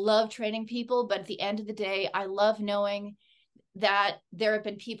 I love training people. But at the end of the day, I love knowing that there have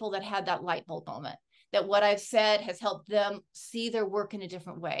been people that had that light bulb moment, that what I've said has helped them see their work in a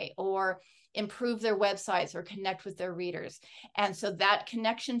different way, or improve their websites, or connect with their readers. And so that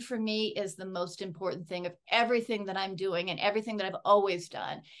connection for me is the most important thing of everything that I'm doing and everything that I've always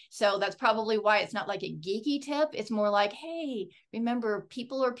done. So that's probably why it's not like a geeky tip. It's more like, hey, remember,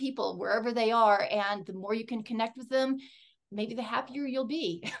 people are people wherever they are. And the more you can connect with them, maybe the happier you'll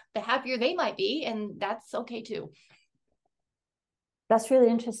be, the happier they might be. And that's okay too. That's really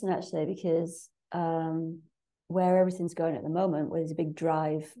interesting, actually, because where everything's going at the moment, where there's a big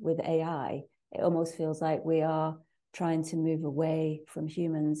drive with AI, it almost feels like we are trying to move away from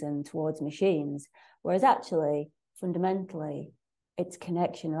humans and towards machines. Whereas actually, fundamentally, it's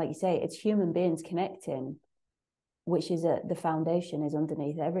connection. Like you say, it's human beings connecting, which is the foundation, is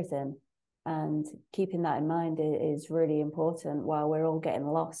underneath everything. And keeping that in mind is really important while we're all getting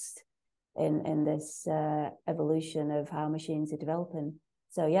lost in this evolution of how machines are developing.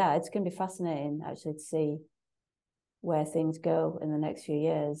 So yeah, it's going to be fascinating actually to see where things go in the next few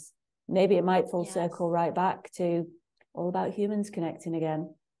years. Maybe it might full circle right back to all about humans connecting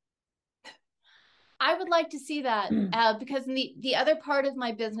again. I would like to see that because in the other part of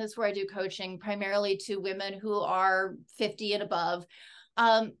my business where I do coaching primarily to women who are 50 and above,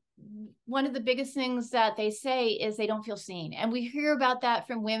 one of the biggest things that they say is they don't feel seen. And we hear about that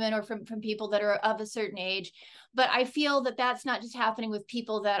from women or from people that are of a certain age. But I feel that that's not just happening with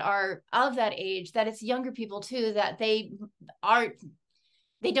people that are of that age, that it's younger people too, that they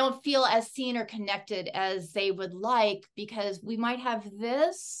don't feel as seen or connected as they would like, because we might have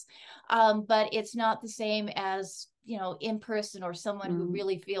this, but it's not the same as, in person, or someone who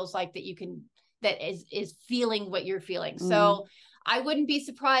really feels like that is feeling what you're feeling. So I wouldn't be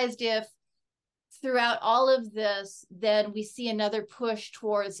surprised if throughout all of this, then we see another push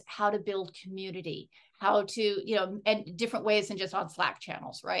towards how to build community, how to, and different ways than just on Slack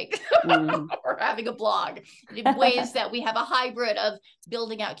channels, right? Or having a blog, ways that we have a hybrid of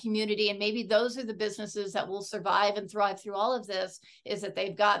building out community. And maybe those are the businesses that will survive and thrive through all of this, is that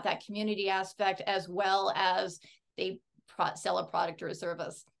they've got that community aspect as well as they sell a product or a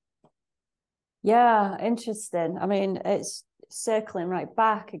service. Yeah, interesting. I mean, it's circling right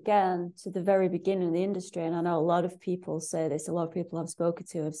back again to the very beginning of the industry. And I know a lot of people say this, a lot of people I've spoken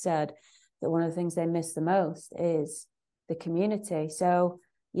to have said that one of the things they miss the most is the community. So,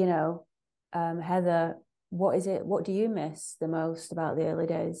 Heather, what do you miss the most about the early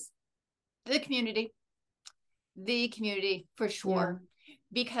days? The community for sure. Yeah.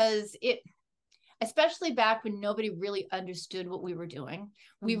 Because especially back when nobody really understood what we were doing,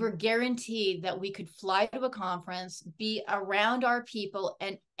 we were guaranteed that we could fly to a conference, be around our people,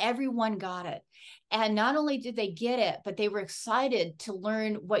 and everyone got it. And not only did they get it, but they were excited to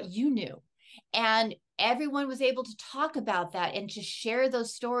learn what you knew. And everyone was able to talk about that and to share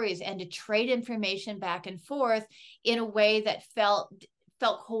those stories and to trade information back and forth in a way that felt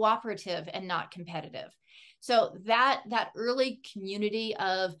cooperative and not competitive. So that early community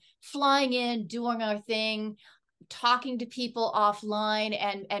of flying in, doing our thing, talking to people offline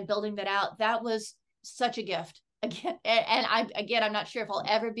and building that out, that was such a gift. Again, I'm not sure if I'll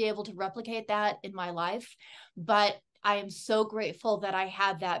ever be able to replicate that in my life, but I am so grateful that I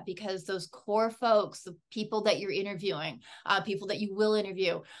had that, because those core folks, the people that you're interviewing, people that you will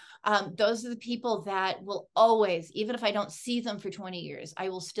interview, those are the people that will always, even if I don't see them for 20 years, I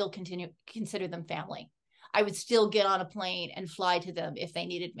will still consider them family. I would still get on a plane and fly to them if they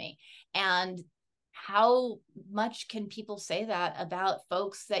needed me. And how much can people say that about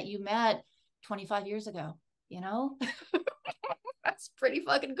folks that you met 25 years ago? That's pretty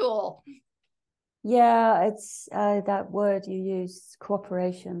fucking cool. Yeah, it's that word you use,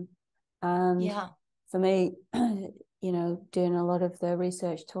 cooperation. And yeah, for me, doing a lot of the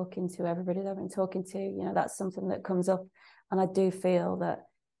research, talking to everybody that I've been talking to, that's something that comes up. And I do feel that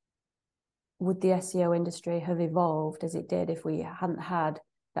would the SEO industry have evolved as it did if we hadn't had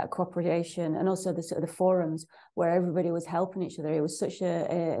that cooperation, and also the sort of the forums where everybody was helping each other? It was such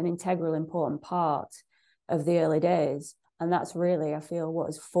an integral, important part of the early days. And that's really, I feel, what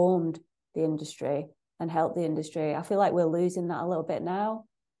has formed the industry and helped the industry. I feel like we're losing that a little bit now.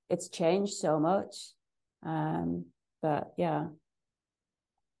 It's changed so much. But yeah.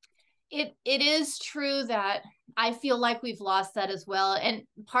 It is true that I feel like we've lost that as well. And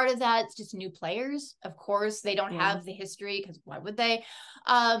part of that is just new players. Of course, they don't have the history, because why would they?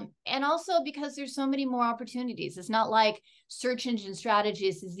 And also because there's so many more opportunities. It's not like search engine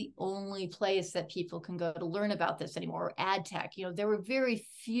strategies is the only place that people can go to learn about this anymore, or ad tech. There were very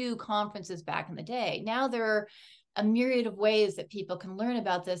few conferences back in the day. Now there are a myriad of ways that people can learn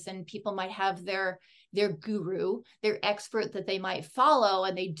about this, and people might have their guru, their expert that they might follow,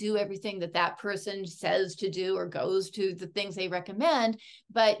 and they do everything that person says to do, or goes to the things they recommend.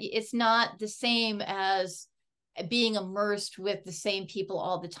 But it's not the same as being immersed with the same people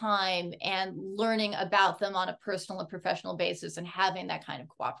all the time and learning about them on a personal and professional basis and having that kind of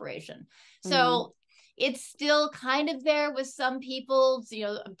cooperation. So it's still kind of there with some people,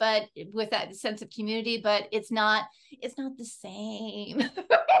 but with that sense of community, but it's not the same.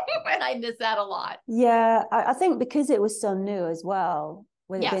 And I miss that a lot. Yeah, I think because it was so new as well,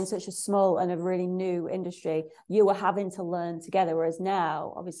 with it being such a small and a really new industry, you were having to learn together. Whereas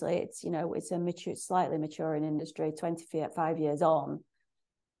now, obviously, it's a slightly maturing industry, 25 years on.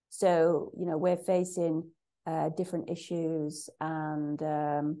 So, we're facing different issues and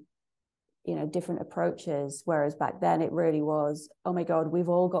different approaches, whereas back then it really was, oh my God, we've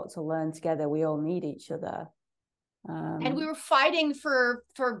all got to learn together, we all need each other. And we were fighting for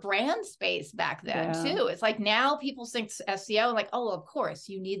brand space back then too. It's like now people think SEO like, oh, of course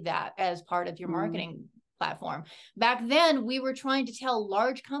you need that as part of your marketing platform. Back then, we were trying to tell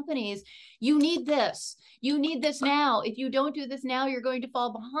large companies, you need this now. If you don't do this now, you're going to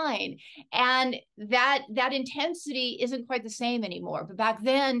fall behind. And that intensity isn't quite the same anymore. But back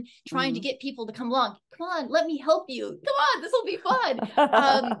then, trying to get people to come along, come on, let me help you. Come on, this will be fun.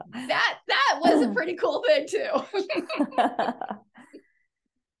 That was a pretty cool thing too.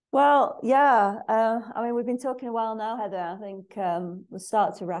 Well, yeah. I mean, we've been talking a while now, Heather. I think we'll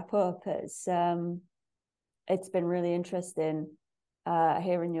start to wrap up. It's been really interesting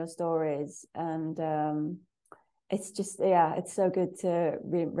hearing your stories, and it's just, yeah, it's so good to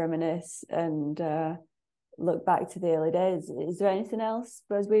reminisce and look back to the early days. Is there anything else,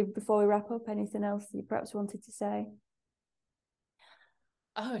 before we wrap up, anything else you perhaps wanted to say?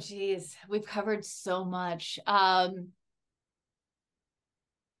 Oh, geez, we've covered so much.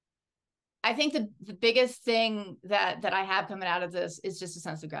 I think the biggest thing that I have coming out of this is just a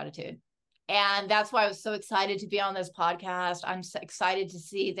sense of gratitude. And that's why I was so excited to be on this podcast. I'm so excited to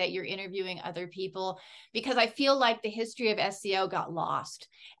see that you're interviewing other people, because I feel like the history of SEO got lost.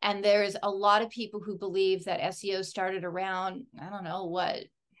 And there's a lot of people who believe that SEO started around, I don't know what,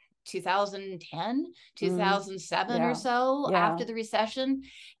 2010, 2007 or so, after the recession.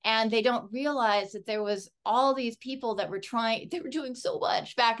 And they don't realize that there was all these people that were doing so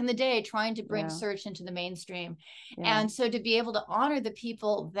much back in the day, trying to bring search into the mainstream. And so to be able to honor the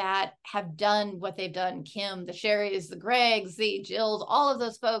people that have done what they've done, Kim, the Sherrys, the Gregs, the Jills, all of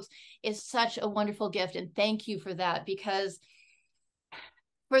those folks, is such a wonderful gift. And thank you for that, because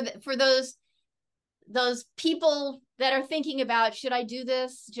for those people that are thinking about, should I do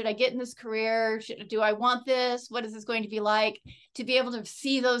this? Should I get in this career? Do I want this? What is this going to be like? To be able to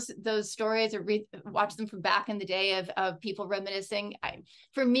see those stories or watch them from back in the day of people reminiscing.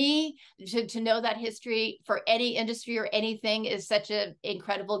 For me, to know that history for any industry or anything is such an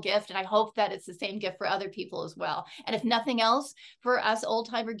incredible gift. And I hope that it's the same gift for other people as well. And if nothing else, for us old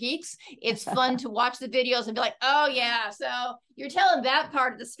timer geeks, it's fun to watch the videos and be like, oh yeah, so you're telling that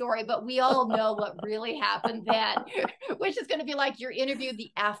part of the story, but we all know what really happened then. Which is going to be like your interview, the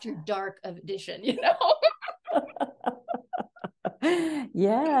After Dark edition, you know?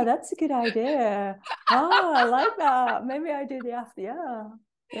 Yeah, that's a good idea. Oh, I like that. Maybe I do the after.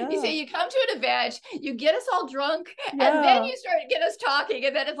 Yeah. You see, you come to an event, you get us all drunk, and then you start to get us talking,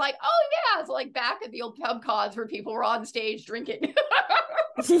 and then it's like, oh yeah, it's like back at the old pub cons where people were on stage drinking.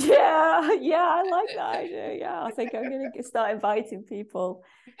 Yeah, I like that idea. Yeah, I think I'm going to start inviting people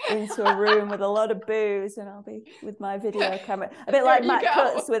into a room with a lot of booze, and I'll be with my video camera, a bit like Matt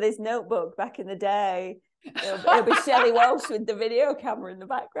Cutts with his notebook back in the day. It'll be Shelley Walsh with the video camera in the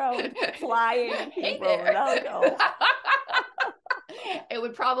background, flying people with alcohol. It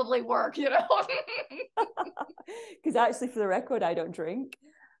would probably work, you know. Because actually, for the record, I don't drink.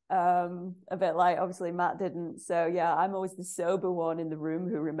 A bit like obviously Matt didn't. So yeah, I'm always the sober one in the room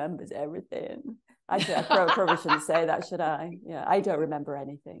who remembers everything. Actually, I probably shouldn't say that, should I? Yeah, I don't remember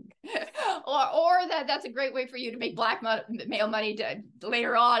anything. Or that's a great way for you to make blackmail money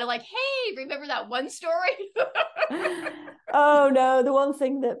later on. Like, hey, remember that one story? Oh no, the one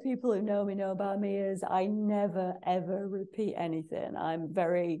thing that people who know me know about me is I never ever repeat anything. I'm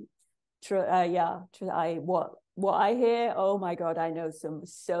very what I hear, oh my God, I know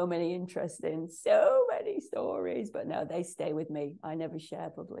so many interesting, so many stories, but no, they stay with me. I never share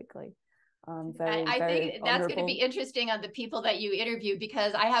publicly. I think that's going to be interesting on the people that you interview,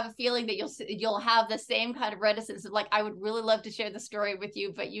 because I have a feeling that you'll have the same kind of reticence of like, I would really love to share the story with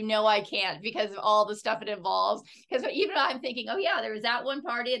you, but you know I can't because of all the stuff it involves. Because even I'm thinking, oh yeah, there was that one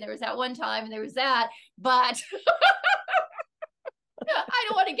party and there was that one time and there was that, but I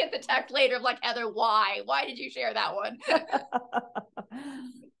don't want to get the text later of like, Heather, why did you share that one?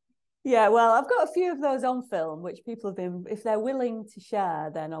 Yeah, well, I've got a few of those on film, which people have been, if they're willing to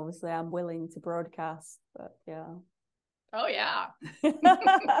share, then obviously I'm willing to broadcast. But yeah. Oh, yeah.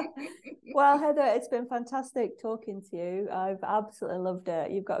 Well, Heather, it's been fantastic talking to you. I've absolutely loved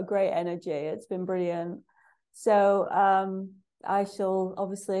it. You've got a great energy. It's been brilliant. So I shall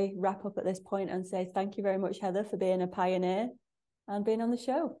obviously wrap up at this point and say thank you very much, Heather, for being a pioneer and being on the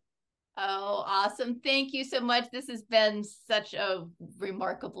show. Oh, awesome. Thank you so much. This has been such a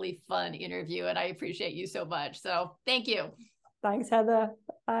remarkably fun interview, and I appreciate you so much. So thank you. Thanks, Heather.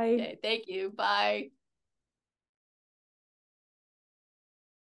 Bye. Okay, thank you. Bye.